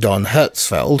 say, Don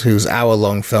Hertzfeldt, whose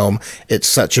hour-long film It's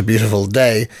Such a Beautiful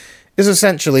Day is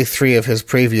essentially 3 of his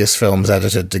previous films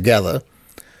edited together.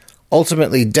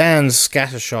 Ultimately, Dan's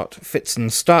scattershot fits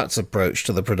and starts approach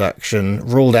to the production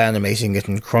ruled animating it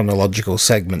in chronological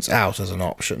segments out as an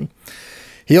option.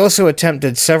 He also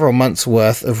attempted several months'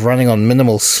 worth of running on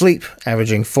minimal sleep,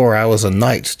 averaging 4 hours a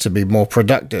night, to be more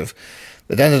productive,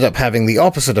 that ended up having the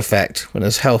opposite effect when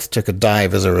his health took a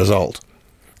dive as a result.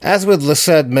 As with Le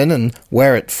Serdman and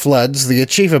Where It Floods, the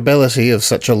achievability of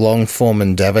such a long-form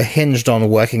endeavor hinged on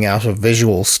working out a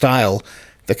visual style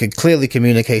that could clearly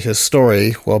communicate his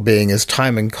story while being as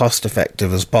time and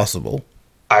cost-effective as possible.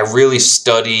 I really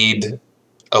studied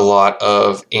a lot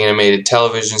of animated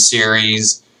television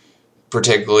series,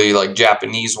 particularly like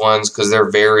Japanese ones, because they're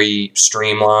very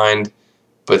streamlined,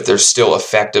 but they're still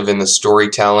effective in the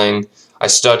storytelling. I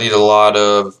studied a lot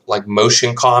of like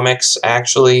motion comics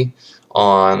actually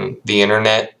on the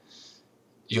internet.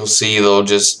 You'll see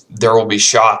there will be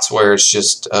shots where it's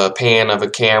just a pan of a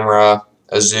camera,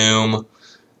 a zoom.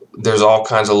 There's all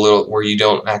kinds of little where you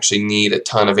don't actually need a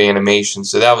ton of animation.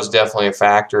 So that was definitely a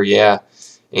factor, yeah.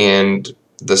 And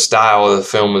the style of the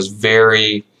film was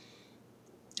very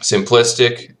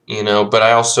simplistic, but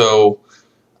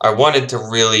I wanted to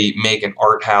really make an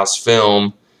art house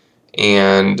film,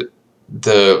 and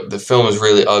the film is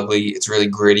really ugly. It's really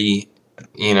gritty,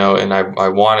 and I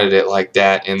wanted it like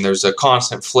that. And there's a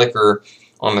constant flicker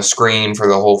on the screen for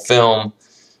the whole film.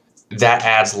 That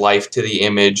adds life to the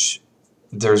image.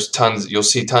 You'll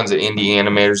see tons of indie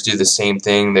animators do the same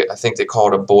thing. I think they call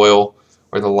it a boil,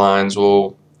 where the lines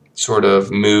will sort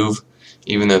of move,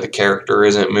 even though the character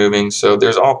isn't moving. So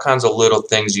there's all kinds of little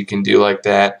things you can do like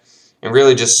that, and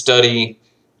really just study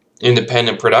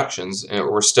independent productions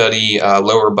or study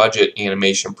lower budget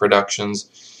animation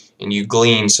productions, and you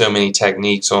glean so many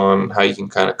techniques on how you can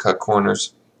kind of cut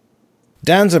corners.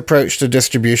 Dan's approach to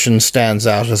distribution stands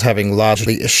out as having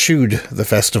largely eschewed the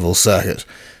festival circuit,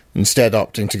 instead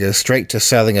opting to go straight to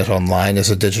selling it online as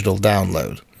a digital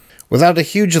download. Without a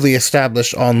hugely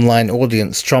established online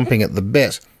audience chomping at the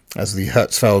bit, as the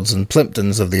Hertzfelds and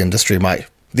Plimptons of the industry might,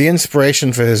 the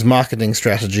inspiration for his marketing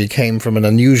strategy came from an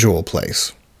unusual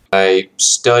place. I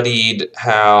studied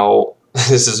how,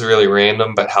 this is really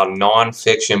random, but how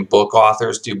nonfiction book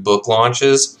authors do book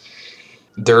launches.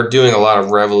 They're doing a lot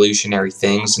of revolutionary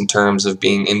things in terms of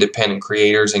being independent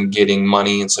creators and getting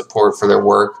money and support for their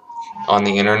work on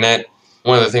the internet.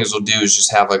 One of the things we'll do is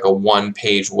just have like a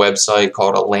one-page website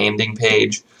called a landing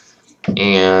page,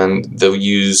 and they'll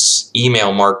use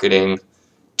email marketing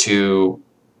to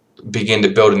begin to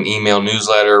build an email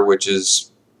newsletter, which is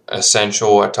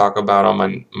essential. I talk about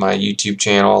on my YouTube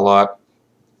channel a lot.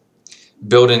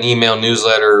 Build an email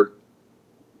newsletter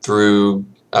through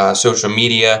social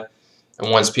media, and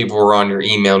once people are on your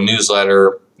email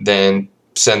newsletter, then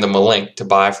send them a link to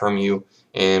buy from you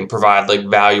and provide like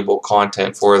valuable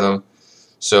content for them.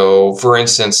 So for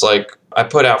instance, like I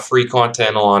put out free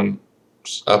content on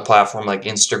a platform like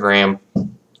Instagram,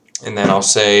 and then I'll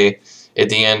say at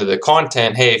the end of the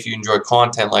content, hey, if you enjoy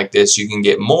content like this, you can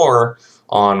get more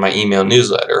on my email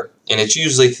newsletter. And it's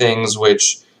usually things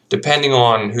which, depending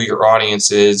on who your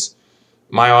audience is,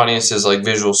 my audience is like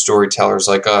visual storytellers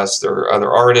like us. There are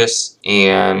other artists,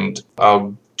 and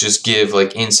I'll just give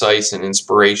like insights and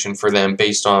inspiration for them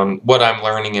based on what I'm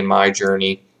learning in my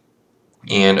journey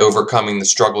and overcoming the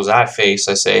struggles I face.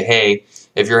 I say, hey,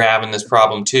 if you're having this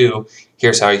problem too,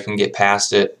 here's how you can get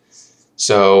past it.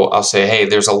 So I'll say, hey,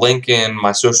 there's a link in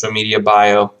my social media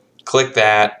bio. Click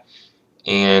that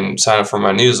and sign up for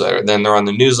my newsletter. Then they're on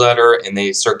the newsletter and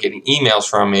they start getting emails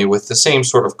from me with the same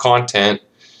sort of content,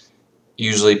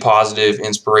 usually positive,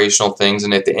 inspirational things.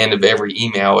 And at the end of every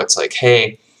email, it's like,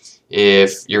 hey,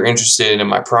 if you're interested in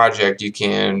my project, you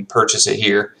can purchase it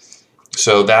here.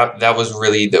 So that was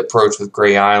really the approach with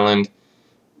Gray Island.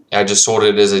 I just sold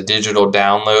it as a digital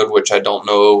download, which I don't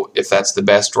know if that's the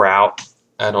best route.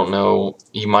 I don't know.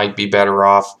 You might be better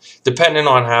off, depending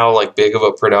on how like big of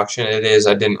a production it is.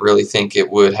 I didn't really think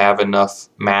it would have enough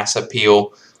mass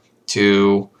appeal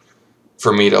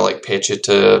for me to like pitch it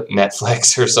to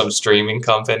Netflix or some streaming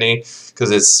company,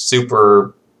 because it's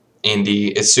super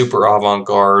indie. It's super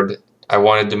avant-garde. I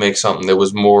wanted to make something that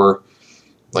was more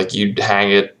like you'd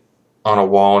hang it on a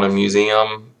wall in a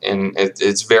museum, and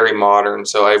it's very modern.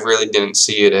 So I really didn't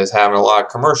see it as having a lot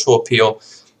of commercial appeal,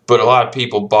 but a lot of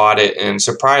people bought it, and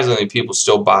surprisingly people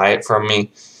still buy it from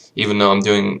me, even though I'm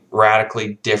doing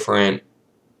radically different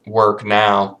work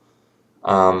now.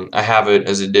 I have it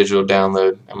as a digital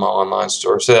download in my online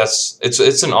store. So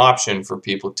it's an option for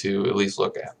people to at least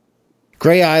look at.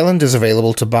 Gray Island is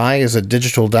available to buy as a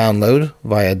digital download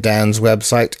via Dan's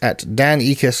website at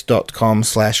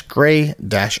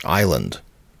danekis.com/gray-island.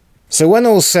 So when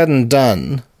all's said and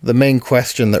done, the main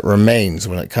question that remains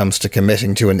when it comes to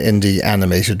committing to an indie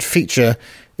animated feature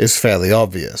is fairly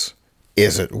obvious.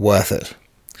 Is it worth it?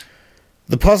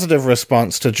 The positive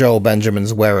response to Joel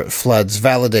Benjamin's Where It Floods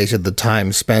validated the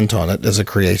time spent on it as a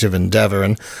creative endeavor,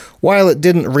 and while it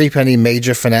didn't reap any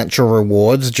major financial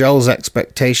rewards, Joel's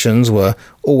expectations were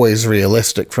always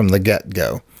realistic from the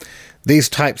get-go. These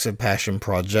types of passion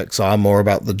projects are more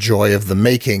about the joy of the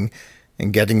making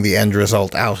and getting the end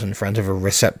result out in front of a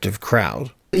receptive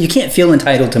crowd. You can't feel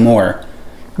entitled to more,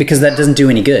 because that doesn't do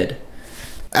any good.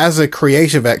 as a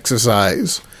creative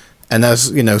exercise and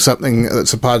as, something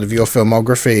that's a part of your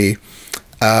filmography,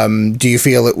 do you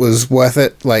feel it was worth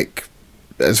it, like,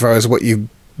 as far as what you've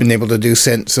been able to do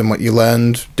since and what you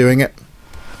learned doing it?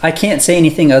 I can't say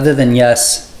anything other than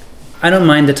yes. I don't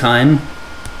mind the time,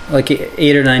 like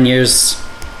 8 or 9 years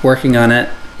working on it.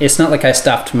 It's not like I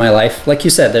stopped my life. Like you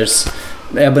said, there's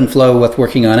ebb and flow with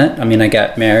working on it. I mean, I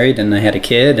got married and I had a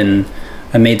kid and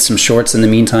I made some shorts in the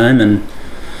meantime.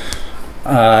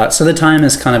 And so the time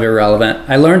is kind of irrelevant.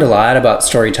 I learned a lot about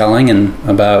storytelling and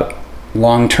about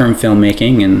long-term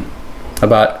filmmaking and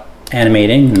about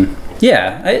animating. And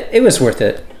yeah, it was worth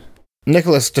it.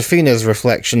 Nicholas Defina's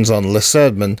reflections on Les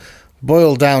Erdmann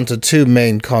boil down to two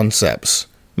main concepts: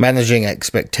 managing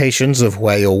expectations of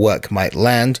where your work might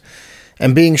land,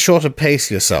 and being sure to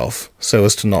pace yourself so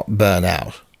as to not burn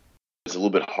out. It's a little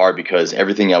bit hard because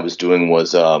everything I was doing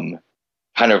was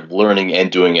kind of learning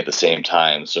and doing at the same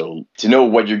time. So to know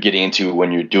what you're getting into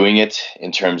when you're doing it,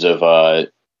 in terms of,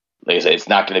 like I said, it's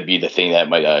not going to be the thing that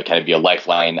might kind of be a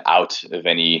lifeline out of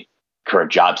any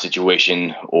current job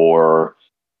situation, or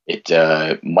it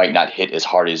might not hit as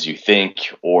hard as you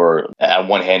think. Or on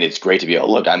one hand, it's great to be,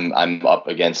 look, I'm up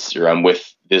against, or I'm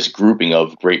with this grouping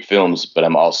of great films, but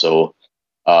I'm also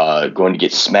going to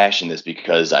get smashed in this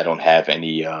because I don't have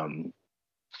any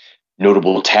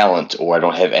notable talent, or I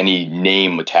don't have any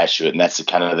name attached to it. And that's the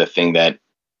kind of the thing that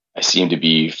I seem to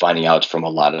be finding out from a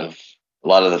lot of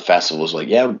the festivals. Like,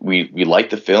 yeah, we liked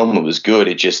the film, it was good,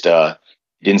 it just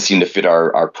didn't seem to fit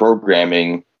our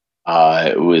programming.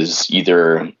 It was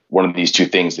either one of these two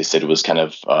things. They said it was kind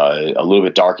of a little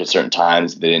bit dark at certain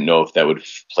times. They didn't know if that would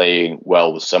play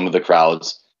well with some of the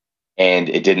crowds, and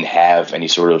it didn't have any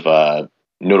sort of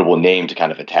notable name to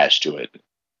kind of attach to it.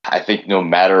 I think no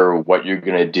matter what you're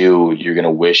going to do, you're going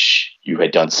to wish you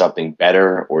had done something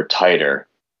better or tighter.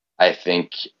 I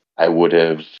think I would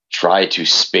have tried to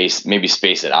space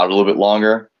it out a little bit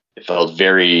longer. It felt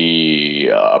very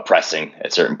oppressing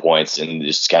at certain points, and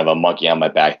just kind of a monkey on my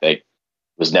back that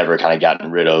was never kind of gotten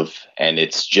rid of. And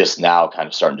it's just now kind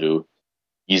of starting to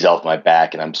ease off my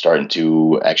back, and I'm starting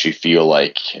to actually feel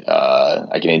like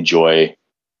I can enjoy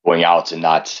going out and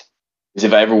not. Because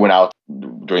if I ever went out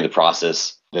during the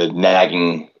process, the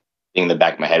nagging thing in the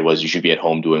back of my head was, you should be at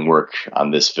home doing work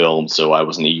on this film. So I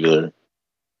wasn't either.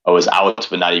 I was out,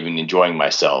 but not even enjoying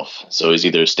myself. So it was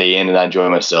either stay in and not enjoy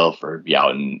myself, or be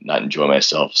out and not enjoy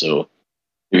myself. So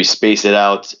maybe space it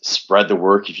out, spread the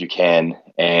work if you can.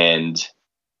 And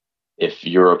if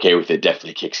you're okay with it,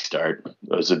 definitely kickstart.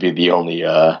 Those would be the only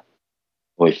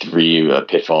three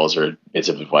pitfalls or bits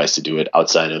of advice to do it.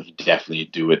 Outside of definitely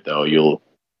do it, though. You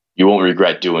won't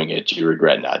regret doing it. You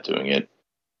regret not doing it.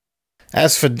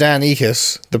 As for Dan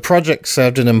Ickes, the project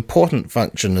served an important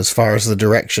function as far as the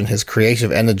direction his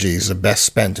creative energies are best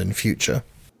spent in future.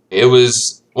 It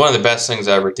was one of the best things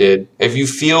I ever did. If you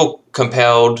feel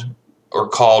compelled or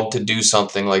called to do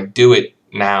something, like, do it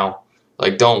now.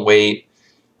 Like, don't wait.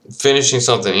 Finishing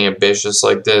something ambitious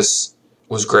like this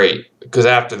was great, because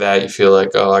after that you feel like,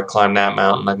 oh, I climbed that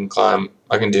mountain,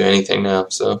 I can do anything now.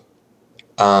 So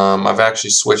I've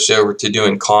actually switched over to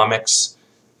doing comics.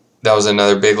 That was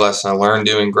another big lesson I learned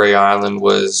doing Gray Island.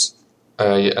 Was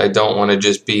I don't want to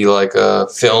just be like a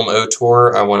film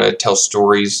auteur. I want to tell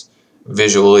stories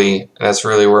visually. And that's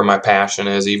really where my passion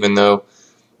is. Even though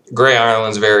Gray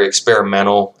Island's very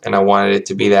experimental and I wanted it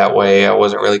to be that way, I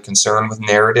wasn't really concerned with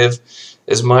narrative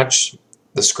as much.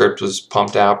 The script was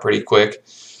pumped out pretty quick.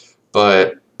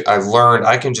 But I've learned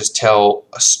I can just tell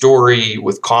a story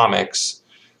with comics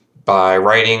by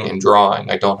writing and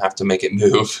drawing. I don't have to make it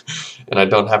move, and I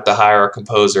don't have to hire a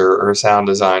composer or a sound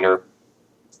designer.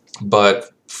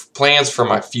 But plans for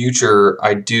my future,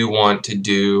 I do want to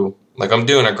do, like, I'm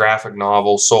doing a graphic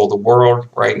novel, Soul the World,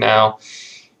 right now.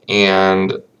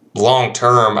 And long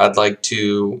term, I'd like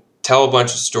to tell a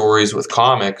bunch of stories with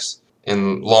comics,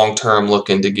 and long term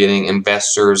look into getting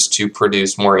investors to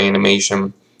produce more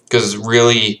animation. Because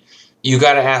really, you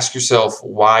got to ask yourself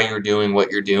why you're doing what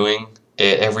you're doing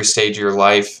at every stage of your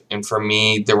life. And for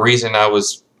me, the reason I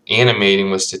was animating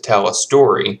was to tell a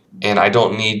story. And I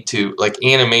don't need to, like,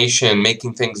 animation,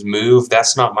 making things move,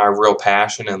 that's not my real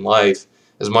passion in life.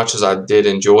 As much as I did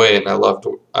enjoy it and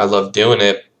I loved doing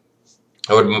it,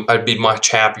 I'd be much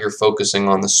happier focusing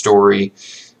on the story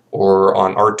or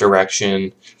on art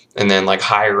direction, and then like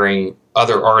hiring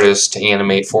other artists to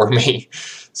animate for me.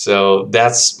 So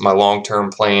that's my long-term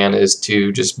plan, is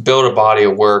to just build a body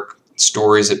of work,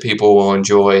 stories that people will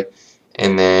enjoy,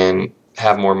 and then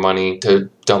have more money to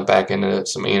dump back into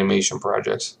some animation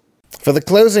projects. For the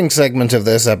closing segment of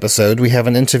this episode, we have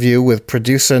an interview with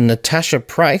producer Natasha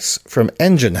Price from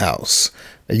Engine House,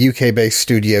 a UK-based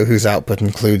studio whose output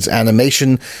includes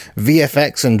animation,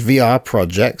 VFX, and VR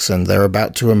projects, and they're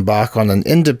about to embark on an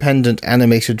independent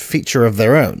animated feature of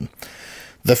their own.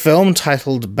 The film,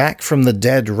 titled Back from the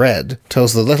Dead Red,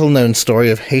 tells the little-known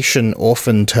story of Haitian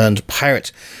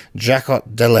orphan-turned-pirate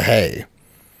Jacot de la Haye.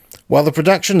 While the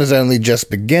production is only just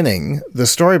beginning, the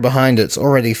story behind it's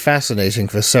already fascinating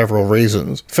for several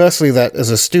reasons. Firstly, that as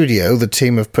a studio, the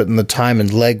team have put in the time and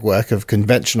legwork of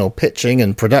conventional pitching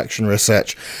and production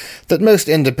research that most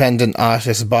independent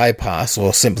artists bypass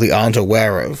or simply aren't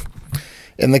aware of.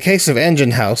 In the case of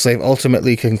Engine House, they've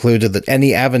ultimately concluded that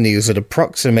any avenues that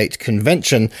approximate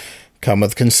convention come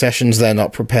with concessions they're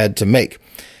not prepared to make.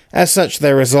 As such,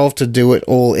 they're resolved to do it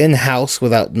all in-house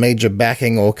without major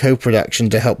backing or co-production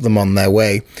to help them on their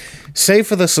way, save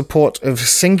for the support of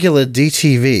Singular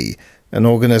DTV, an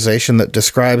organization that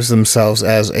describes themselves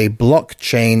as a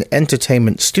blockchain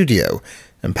entertainment studio,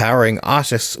 empowering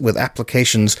artists with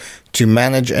applications to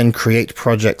manage and create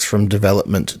projects from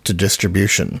development to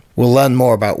distribution. We'll learn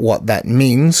more about what that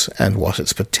means and what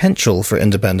its potential for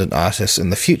independent artists in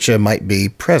the future might be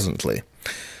presently.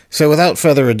 So without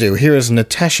further ado, here is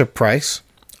Natasha Price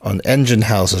on Engine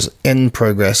House's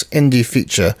in-progress indie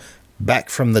feature, Back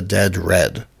from the Dead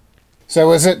Red.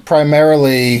 So is it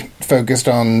primarily focused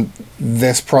on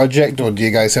this project, or do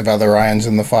you guys have other irons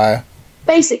in the fire?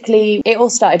 Basically, it all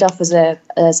started off as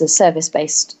a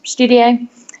service-based studio.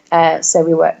 So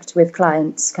we worked with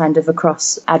clients kind of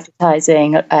across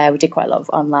advertising. We did quite a lot of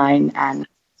online and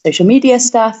social media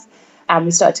stuff. And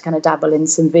we started to kind of dabble in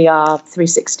some VR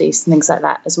 360s and things like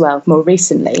that as well more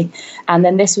recently. And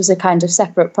then this was a kind of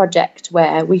separate project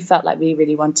where we felt like we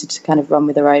really wanted to kind of run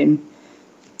with our own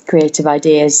creative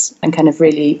ideas and kind of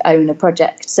really own a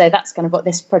project. So that's kind of what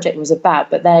this project was about.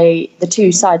 But the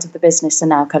two sides of the business are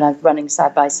now kind of running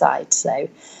side by side. So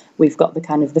we've got the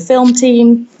kind of the film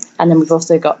team, and then we've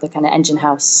also got the kind of Engine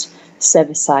House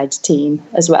service side team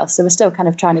as well. So we're still kind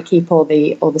of trying to keep all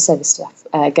the service stuff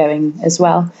going as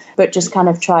well, but just kind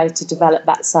of try to develop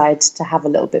that side to have a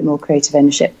little bit more creative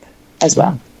ownership as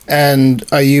well. And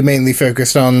are you mainly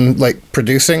focused on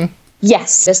producing?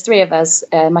 Yes, there's three of us,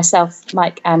 myself,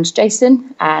 Mike and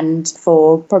Jason, and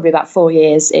for probably about 4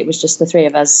 years it was just the three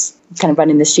of us kind of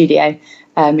running the studio.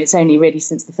 It's only really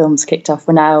since the film's kicked off,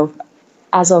 we're now,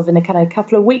 as of in a kind of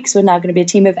couple of weeks, we're now going to be a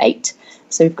team of 8.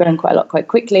 So we've grown quite a lot quite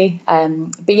quickly.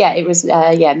 But yeah, it was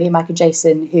me, Mike and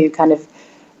Jason who kind of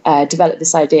developed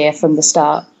this idea from the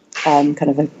start, kind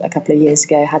of a couple of years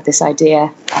ago, had this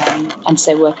idea. And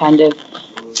so we're kind of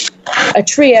a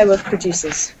trio of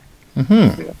producers.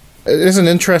 Mm-hmm. It is an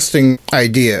interesting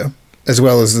idea, as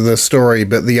well as the story,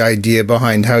 but the idea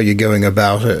behind how you're going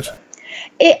about it.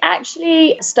 It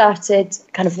actually started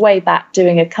kind of way back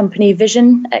doing a company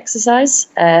vision exercise.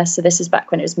 So this is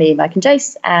back when it was me, Mike and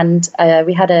Jace, and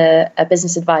we had a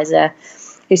business advisor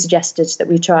who suggested that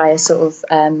we try a sort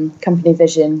of company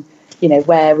vision,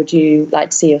 where would you like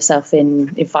to see yourself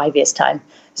in 5 years' time?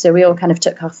 So we all kind of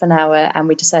took half an hour and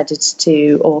we decided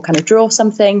to all kind of draw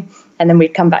something, and then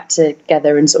we'd come back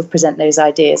together and sort of present those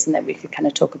ideas, and then we could kind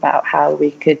of talk about how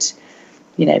we could,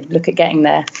 look at getting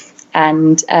there.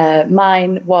 And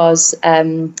mine was a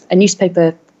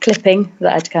newspaper clipping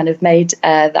that I'd kind of made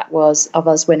that was of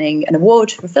us winning an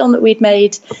award for a film that we'd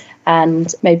made,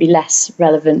 and maybe less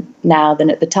relevant now than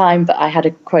at the time, but I had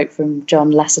a quote from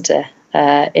John Lasseter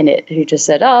in it who just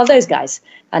said, "Oh, those guys."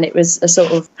 And it was a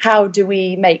sort of, how do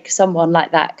we make someone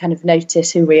like that kind of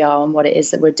notice who we are and what it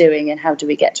is that we're doing, and how do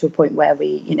we get to a point where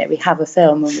we have a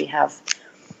film and we have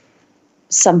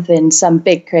some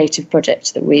big creative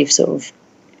project that we've sort of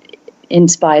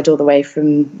inspired all the way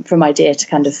from idea to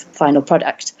kind of final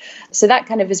product. So that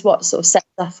kind of is what sort of set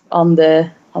us on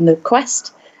the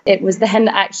quest. It was then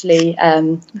actually,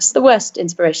 it's the worst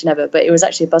inspiration ever, but it was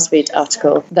actually a BuzzFeed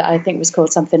article that I think was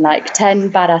called something like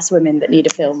 10 Badass Women That Need a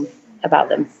Film About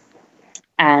Them.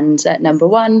 And number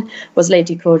one was a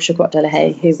lady called Jacot de la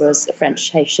Haye, who was a French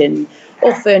Haitian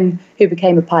orphan who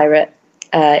became a pirate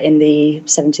in the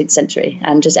 17th century.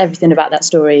 And just everything about that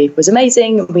story was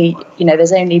amazing.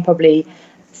 There's only probably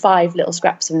 5 little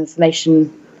scraps of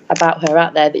information about her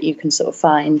out there that you can sort of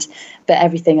find, but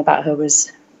everything about her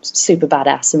was super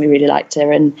badass, and we really liked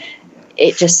her, and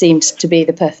it just seemed to be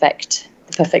the perfect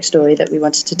story that we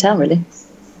wanted to tell, really.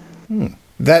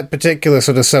 That particular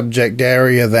sort of subject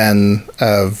area then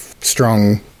of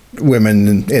strong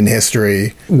women in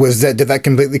history, did that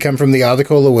completely come from the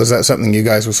article, or was that something you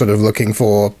guys were sort of looking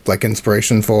for, like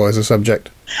inspiration for as a subject?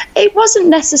 It wasn't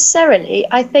necessarily.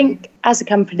 I think as a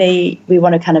company we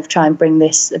want to kind of try and bring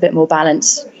this a bit more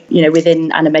balance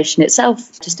within animation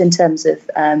itself, just in terms of,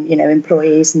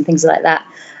 employees and things like that.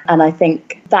 And I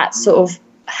think that sort of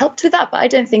helped with that. But I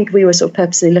don't think we were sort of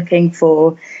purposely looking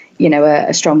for,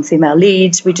 a strong female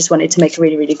lead. We just wanted to make a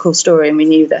really, really cool story. And we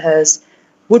knew that hers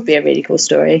would be a really cool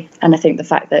story. And I think the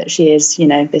fact that she is,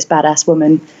 this badass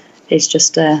woman is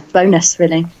just a bonus,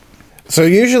 really. So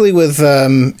usually with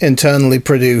internally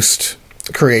produced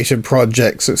creative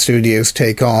projects that studios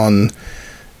take on,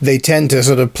 they tend to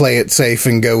sort of play it safe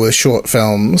and go with short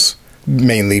films,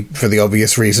 mainly for the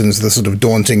obvious reasons, the sort of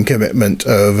daunting commitment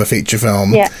of a feature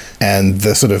film and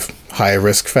the sort of high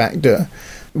risk factor.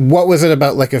 What was it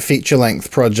about like a feature-length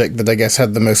project that I guess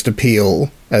had the most appeal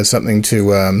as something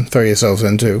to throw yourselves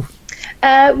into?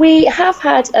 We have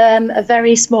had a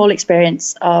very small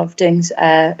experience of doing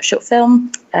a short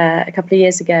film. A couple of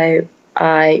years ago,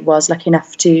 I was lucky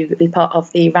enough to be part of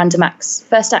the Random Acts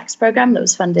First Acts programme that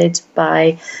was funded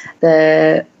by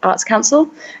the Arts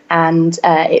Council. And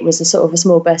it was a sort of a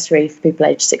small bursary for people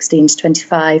aged 16 to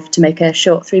 25 to make a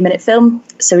short 3-minute film.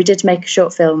 So we did make a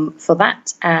short film for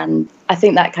that. And I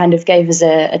think that kind of gave us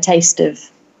a taste of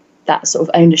that sort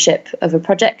of ownership of a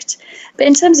project. But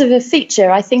in terms of a feature,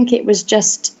 I think it was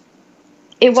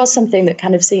something that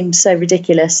kind of seemed so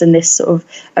ridiculous and this sort of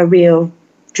a real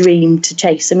dream to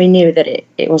chase. And we knew that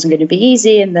it wasn't going to be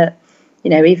easy, and that,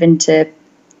 even to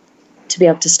be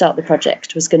able to start the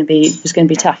project was going to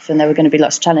be tough, and there were going to be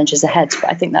lots of challenges ahead. But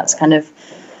I think that's kind of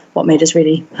what made us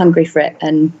really hungry for it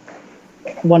and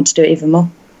want to do it even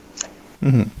more.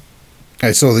 Mm-hmm.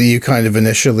 I saw that you kind of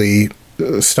initially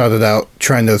started out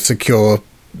trying to secure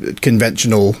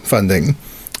conventional funding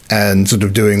and sort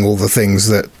of doing all the things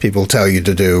that people tell you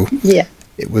to do. Yeah.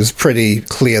 It was pretty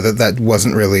clear that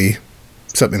wasn't really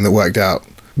something that worked out.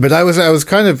 But I was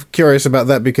kind of curious about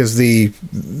that, because the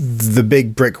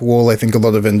big brick wall I think a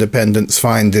lot of independents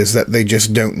find is that they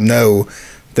just don't know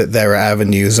that there are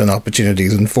avenues and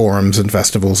opportunities and forums and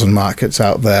festivals and markets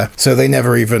out there. So they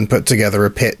never even put together a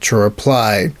pitch or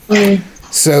apply. Mm.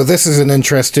 So this is an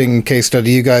interesting case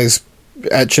study. You guys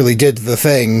actually did the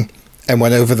thing and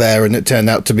went over there, and it turned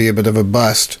out to be a bit of a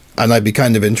bust. And I'd be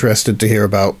kind of interested to hear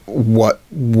about what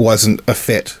wasn't a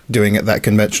fit doing it that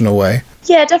conventional way.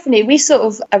 Yeah, definitely. We sort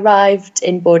of arrived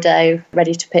in Bordeaux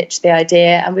ready to pitch the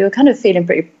idea, and we were kind of feeling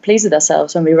pretty pleased with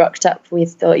ourselves when we rocked up. We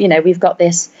thought, we've got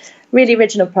this really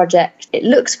original project. It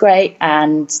looks great,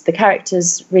 and the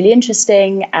character's really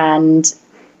interesting, and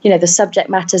the subject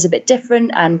matter's a bit different,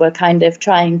 and we're kind of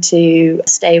trying to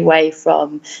stay away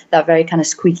from that very kind of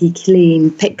squeaky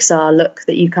clean Pixar look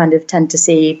that you kind of tend to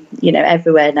see,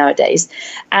 everywhere nowadays.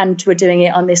 And we're doing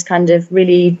it on this kind of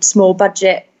really small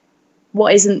budget.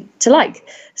 What isn't to like?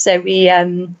 So we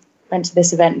went to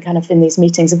this event kind of in these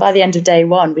meetings, and by the end of day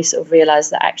one, we sort of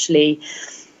realised that actually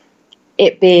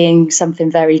it being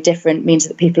something very different means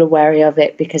that people are wary of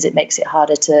it, because it makes it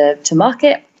harder to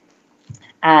market.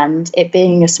 And it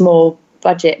being a small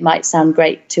budget might sound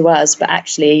great to us, but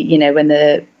actually, when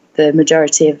the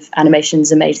majority of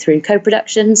animations are made through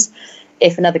co-productions,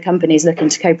 if another company is looking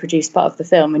to co-produce part of the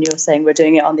film and you're saying we're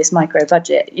doing it on this micro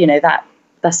budget,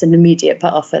 that's an immediate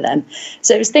put off for them.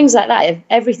 So it was things like that. If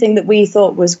everything that we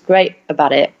thought was great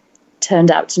about it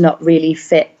turned out to not really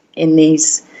fit in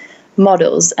these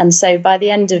models. And so by the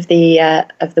end of the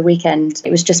weekend,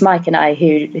 it was just Mike and I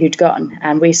who'd gone,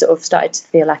 and we sort of started to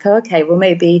feel like,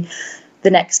 maybe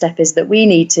the next step is that we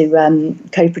need to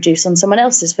co-produce on someone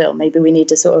else's film. Maybe we need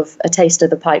to sort of a taste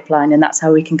of the pipeline, and that's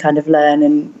how we can kind of learn,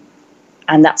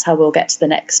 and that's how we'll get to the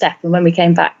next step. And when we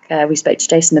came back, we spoke to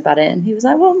Jason about it, and he was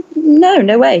like, well,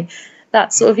 no way.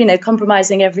 That's sort of,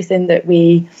 compromising everything that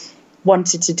we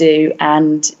wanted to do,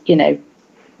 and,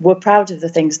 we're proud of the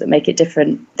things that make it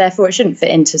different. Therefore, it shouldn't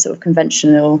fit into sort of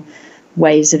conventional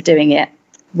ways of doing it.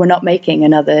 We're not making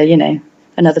another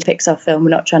Pixar film.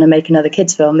 We're not trying to make another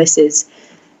kids film. This is,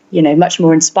 much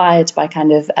more inspired by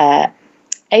kind of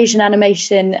Asian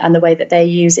animation and the way that they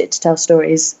use it to tell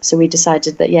stories. So we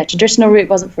decided that, traditional route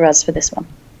wasn't for us for this one.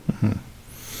 Mm-hmm.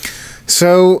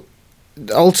 So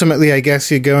ultimately, I guess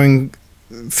you're going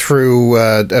through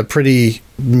a pretty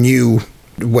new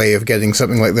way of getting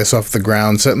something like this off the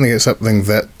ground. Certainly it's something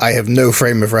that I have no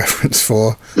frame of reference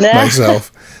for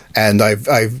myself, and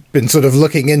I've been sort of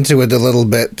looking into it a little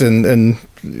bit, and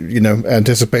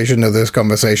anticipation of this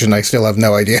conversation, I still have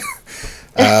no idea.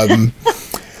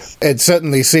 It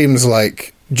certainly seems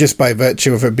like, just by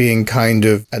virtue of it being kind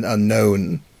of an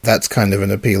unknown, that's kind of an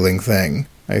appealing thing,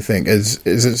 I think. Is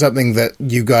it something that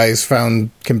you guys found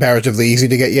comparatively easy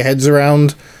to get your heads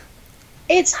around?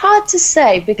 It's hard to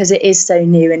say, because it is so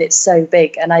new and it's so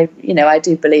big, and I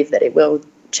do believe that it will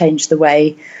change the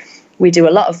way we do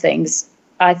a lot of things.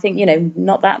 I think,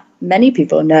 not that many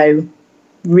people know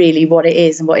really what it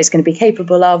is and what it's going to be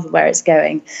capable of, where it's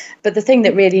going. But the thing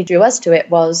that really drew us to it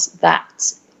was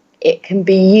that it can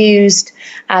be used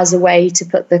as a way to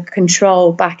put the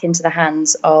control back into the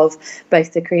hands of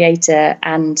both the creator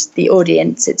and the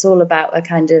audience. It's all about a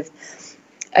kind of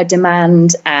a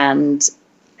demand and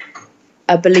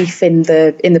a belief in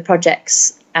the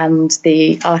projects and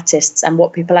the artists and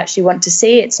what people actually want to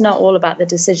see. It's not all about the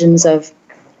decisions of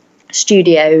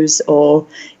studios or,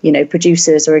 you know,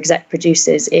 producers or exec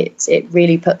producers. It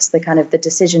really puts the kind of the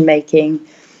decision making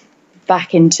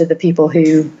back into the people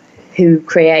who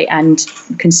create and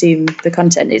consume the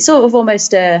content. It's sort of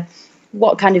almost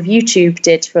what kind of YouTube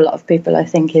did for a lot of people, I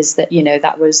think, is that, you know,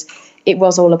 it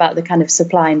was all about the kind of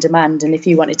supply and demand. And if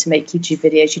you wanted to make YouTube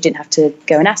videos, you didn't have to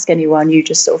go and ask anyone. You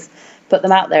just sort of put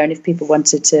them out there. And if people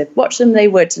wanted to watch them, they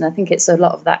would. And I think it's a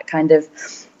lot of that kind of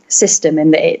system,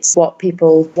 in that it's what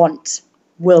people want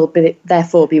will be,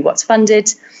 therefore be what's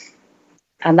funded.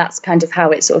 And that's kind of how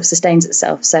it sort of sustains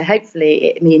itself. So hopefully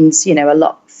it means, you know, a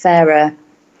lot fairer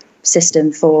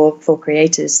system for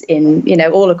creators in, you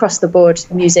know, all across the board,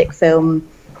 music, film,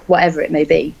 whatever it may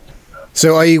be.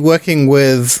 So are you working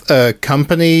with a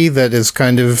company that is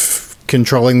kind of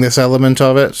controlling this element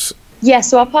of it? Yeah,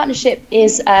 so our partnership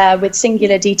is with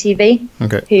Singular DTV,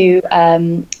 okay, who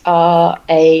are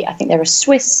I think they're a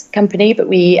Swiss company, but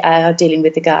we are dealing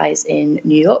with the guys in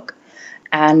New York,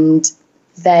 and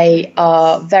they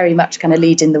are very much kind of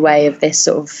leading the way of this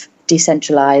sort of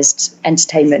decentralized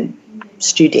entertainment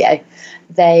studio.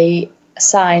 They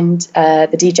signed the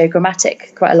DJ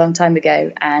Grammatic quite a long time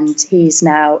ago, and he's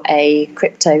now a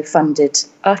crypto funded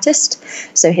artist.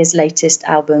 So his latest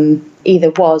album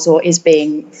either was or is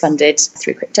being funded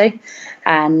through crypto,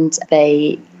 and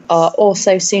they are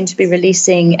also soon to be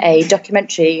releasing a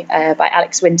documentary by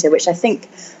Alex Winter, which I think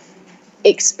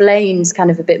explains kind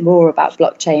of a bit more about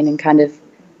blockchain and kind of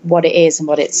what it is and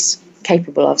what it's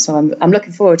capable of. So I'm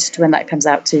looking forward to when that comes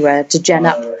out to gen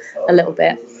up a little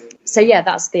bit. So yeah,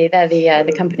 they're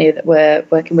the company that we're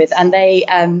working with, and they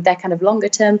their kind of longer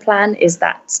term plan is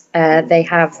that they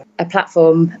have a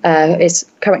platform. It's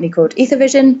currently called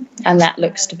Ethervision, and that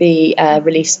looks to be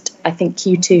released, I think,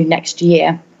 Q2 next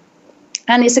year.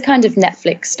 And it's a kind of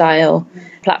Netflix style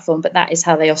platform, but that is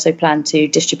how they also plan to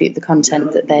distribute the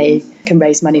content that they can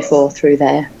raise money for through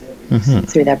their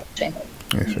blockchain.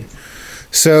 I see.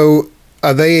 So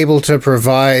are they able to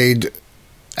provide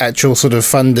actual sort of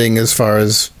funding as far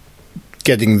as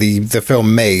getting the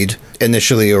film made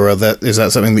initially, or is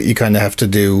that something that you kind of have to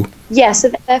do? Yeah, so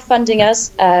they're funding us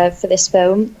for this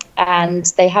film, and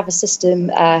they have a system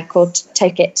called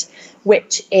Take It,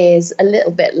 which is a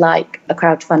little bit like a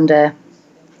crowdfunder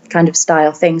kind of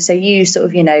style thing. So you sort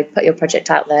of, you know, put your project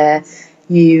out there,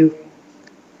 you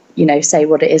know, say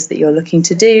what it is that you're looking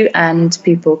to do, and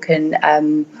people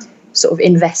can sort of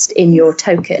invest in your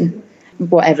token,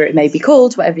 whatever it may be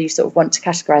called, whatever you sort of want to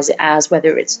categorize it as,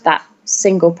 whether it's that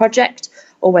single project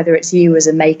or whether it's you as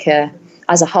a maker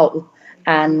as a whole.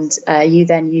 And you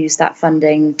then use that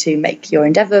funding to make your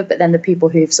endeavor, but then the people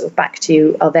who've sort of backed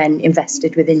you are then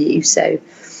invested within you. So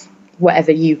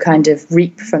whatever you kind of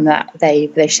reap from that,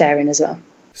 they share in as well.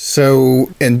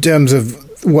 So in terms of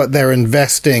what they're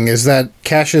investing, is that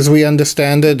cash as we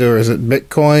understand it, or is it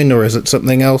Bitcoin, or is it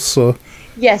something else? Or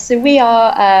yeah, so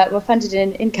we're funded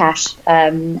in cash.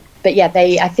 But yeah,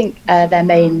 I think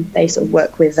they sort of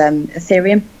work with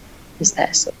Ethereum is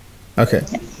there. So. Okay.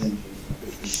 Yeah.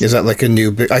 Is that like a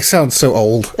new I sound so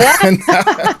old.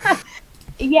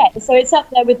 Yeah, so it's up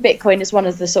there with Bitcoin as one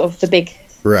of the sort of the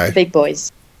big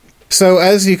boys. So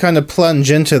as you kind of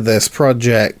plunge into this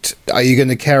project, are you going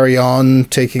to carry on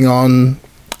taking on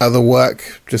other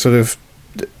work to sort of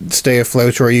stay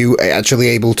afloat, or are you actually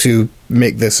able to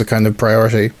make this a kind of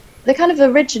priority? The kind of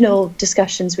original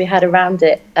discussions we had around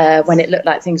it when it looked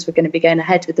like things were going to be going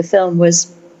ahead with the film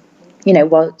was, you know,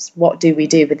 what do we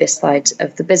do with this side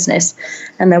of the business?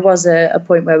 And there was a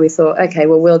point where we thought, okay,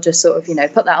 well, we'll just sort of, you know,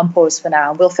 put that on pause for now,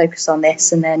 and we'll focus on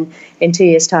this, and then in 2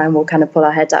 years' time we'll kind of pull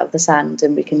our heads out of the sand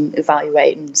and we can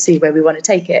evaluate and see where we want to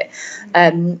take it.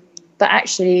 But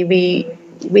actually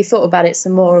we thought about it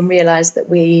some more and realised that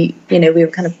we were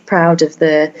kind of proud of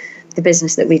the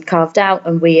business that we'd carved out,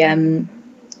 and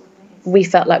we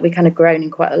felt like we kind of grown in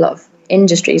quite a lot of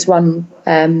industries. One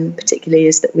particularly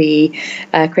is that we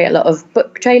create a lot of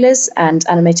book trailers and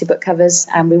animated book covers,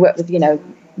 and we work with, you know,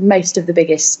 most of the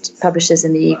biggest publishers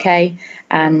in the UK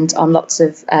and on lots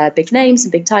of big names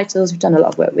and big titles. We've done a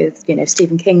lot of work with, you know,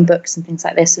 Stephen King books and things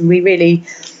like this, and we really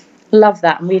love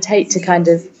that, and we'd hate to kind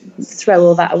of throw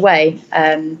all that away.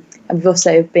 And we've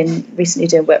also been recently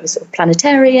doing work with sort of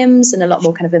planetariums and a lot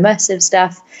more kind of immersive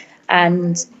stuff.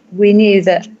 And we knew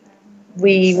that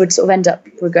we would sort of end up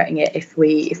regretting it if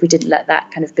we didn't let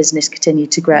that kind of business continue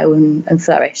to grow and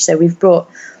flourish. So we've brought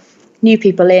new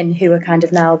people in who are kind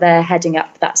of now they're heading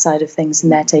up that side of things,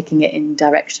 and they're taking it in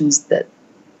directions that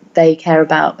they care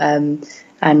about, and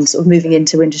sort of moving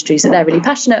into industries that they're really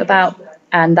passionate about.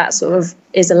 And that sort of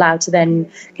is allowed to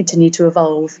then continue to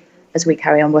evolve as we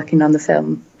carry on working on the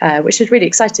film, which is really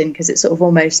exciting because it's sort of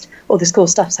almost all this cool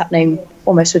stuff's happening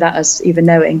almost without us even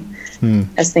knowing,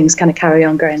 as things kind of carry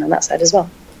on growing on that side as well.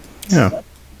 Yeah.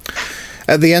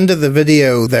 At the end of the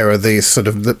video, there are these sort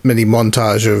of mini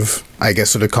montage of, I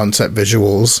guess, sort of concept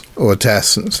visuals or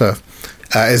tests and stuff.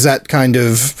 Is that kind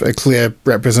of a clear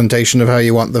representation of how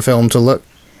you want the film to look?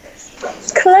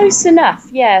 Close enough,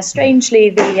 yeah. Strangely,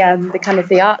 the kind of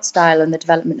the art style and the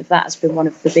development of that has been one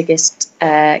of the biggest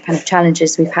kind of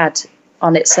challenges we've had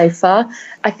on it so far.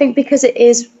 I think because it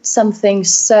is something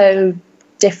so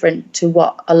different to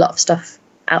what a lot of stuff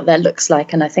out there looks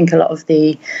like, and I think a lot of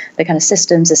the kind of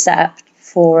systems are set up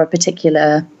for a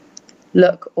particular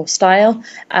look or style.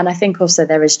 And I think also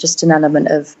there is just an element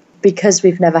of, because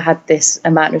we've never had this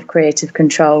amount of creative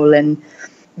control and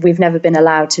we've never been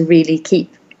allowed to really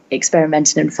keep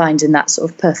experimenting and finding that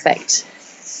sort of perfect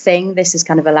thing, this has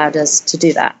kind of allowed us to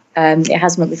do that. It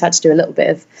has meant we've had to do a little bit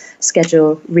of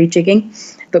schedule rejigging,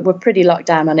 but we're pretty locked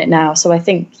down on it now. So I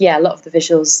think, yeah, a lot of the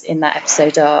visuals in that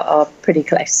episode are pretty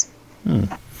close.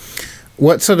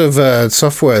 What sort of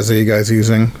softwares are you guys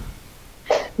using?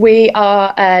 We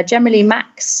are generally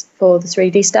Macs for the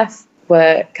 3D stuff.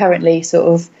 We're currently sort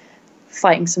of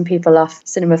fighting some people off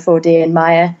Cinema 4D and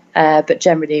Maya, but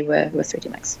generally we're 3D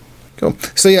Macs. Cool.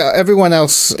 So yeah, everyone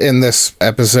else in this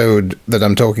episode that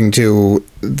I'm talking to,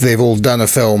 they've all done a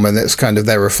film, and it's kind of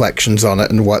their reflections on it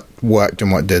and what worked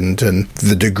and what didn't, and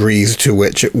the degrees to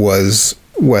which it was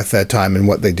worth their time and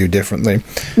what they do differently.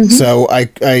 Mm-hmm. So I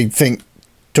think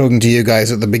talking to you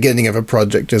guys at the beginning of a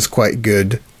project is quite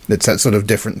good. It's that sort of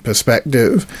different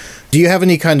perspective. Do you have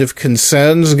any kind of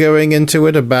concerns going into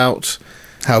it about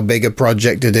how big a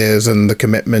project it is and the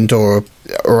commitment, or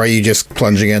are you just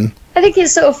plunging in? I think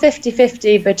it's sort of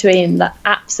 50-50 between the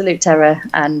absolute terror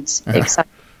and excitement.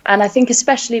 And I think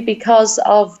especially because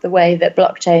of the way that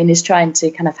blockchain is trying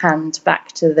to kind of hand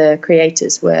back to the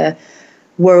creators, we're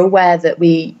aware that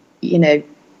we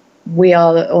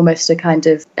are almost a kind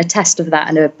of a test of that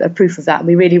and a proof of that. And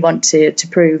we really want to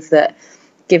prove that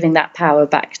giving that power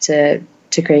back to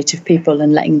creative people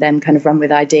and letting them kind of run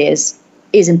with ideas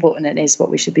is important and is what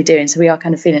we should be doing. So we are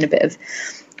kind of feeling a bit of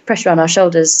pressure on our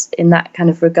shoulders in that kind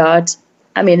of regard.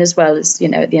 I mean, as well as,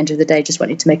 at the end of the day, just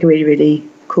wanting to make a really, really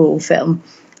cool film.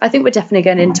 I think we're definitely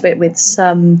going into it with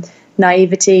some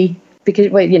naivety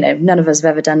because, none of us have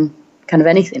ever done kind of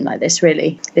anything like this,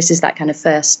 really. This is that kind of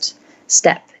first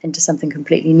step into something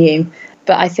completely new.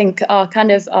 But I think our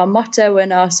motto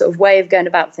and our sort of way of going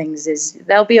about things is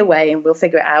there'll be a way and we'll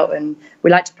figure it out, and we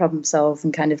like to problem solve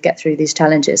and kind of get through these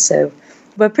challenges. So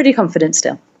we're pretty confident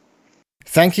still.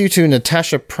 Thank you to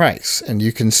Natasha Price, and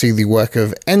you can see the work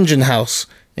of Engine House,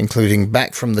 including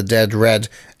Back from the Dead Red,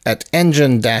 at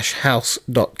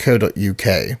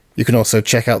engine-house.co.uk. You can also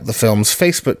check out the film's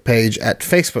Facebook page at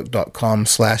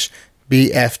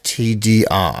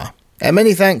facebook.com/BFTDR. And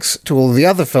many thanks to all the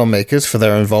other filmmakers for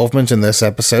their involvement in this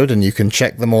episode, and you can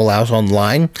check them all out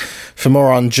online. For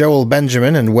more on Joel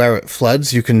Benjamin and Where It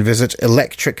Floods, you can visit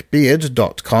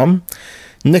electricbeard.com.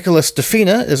 Nicholas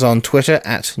Defina is on Twitter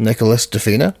at Nicholas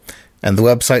Defina, and the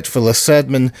website for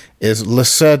Leserdman is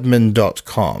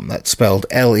leserdman.com. That's spelled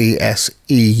Leseurdmin.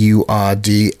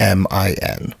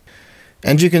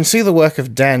 And you can see the work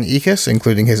of Dan Ickes,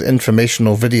 including his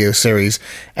informational video series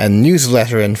and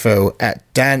newsletter info at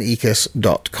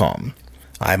danickes.com.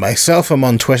 I myself am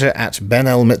on Twitter at Ben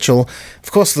L. Mitchell.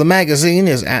 Of course, the magazine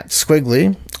is at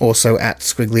Squiggly, also at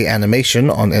Squiggly Animation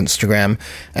on Instagram,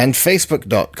 and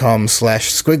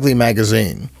facebook.com/Squiggly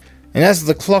Magazine. And as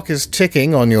the clock is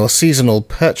ticking on your seasonal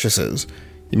purchases,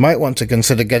 you might want to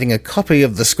consider getting a copy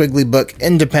of the Squiggly book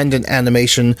Independent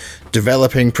Animation,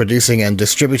 Developing, Producing, and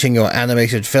Distributing Your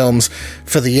Animated Films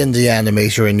for the Indie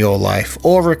Animator in Your Life,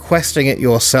 or requesting it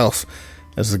yourself,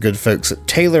 as the good folks at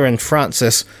Taylor &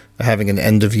 Francis are having an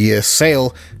end-of-year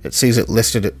sale that sees it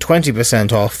listed at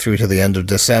 20% off through to the end of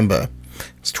December.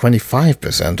 It's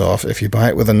 25% off if you buy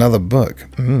it with another book.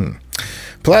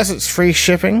 Plus, it's free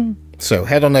shipping, so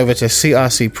head on over to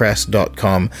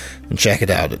crcpress.com and check it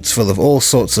out. It's full of all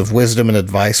sorts of wisdom and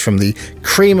advice from the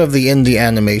cream of the indie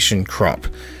animation crop,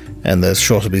 and there's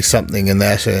sure to be something in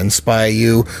there to inspire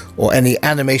you or any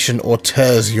animation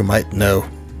auteurs you might know.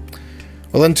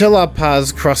 Well, until our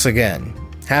paths cross again,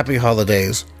 happy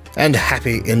holidays and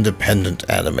happy independent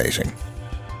animating.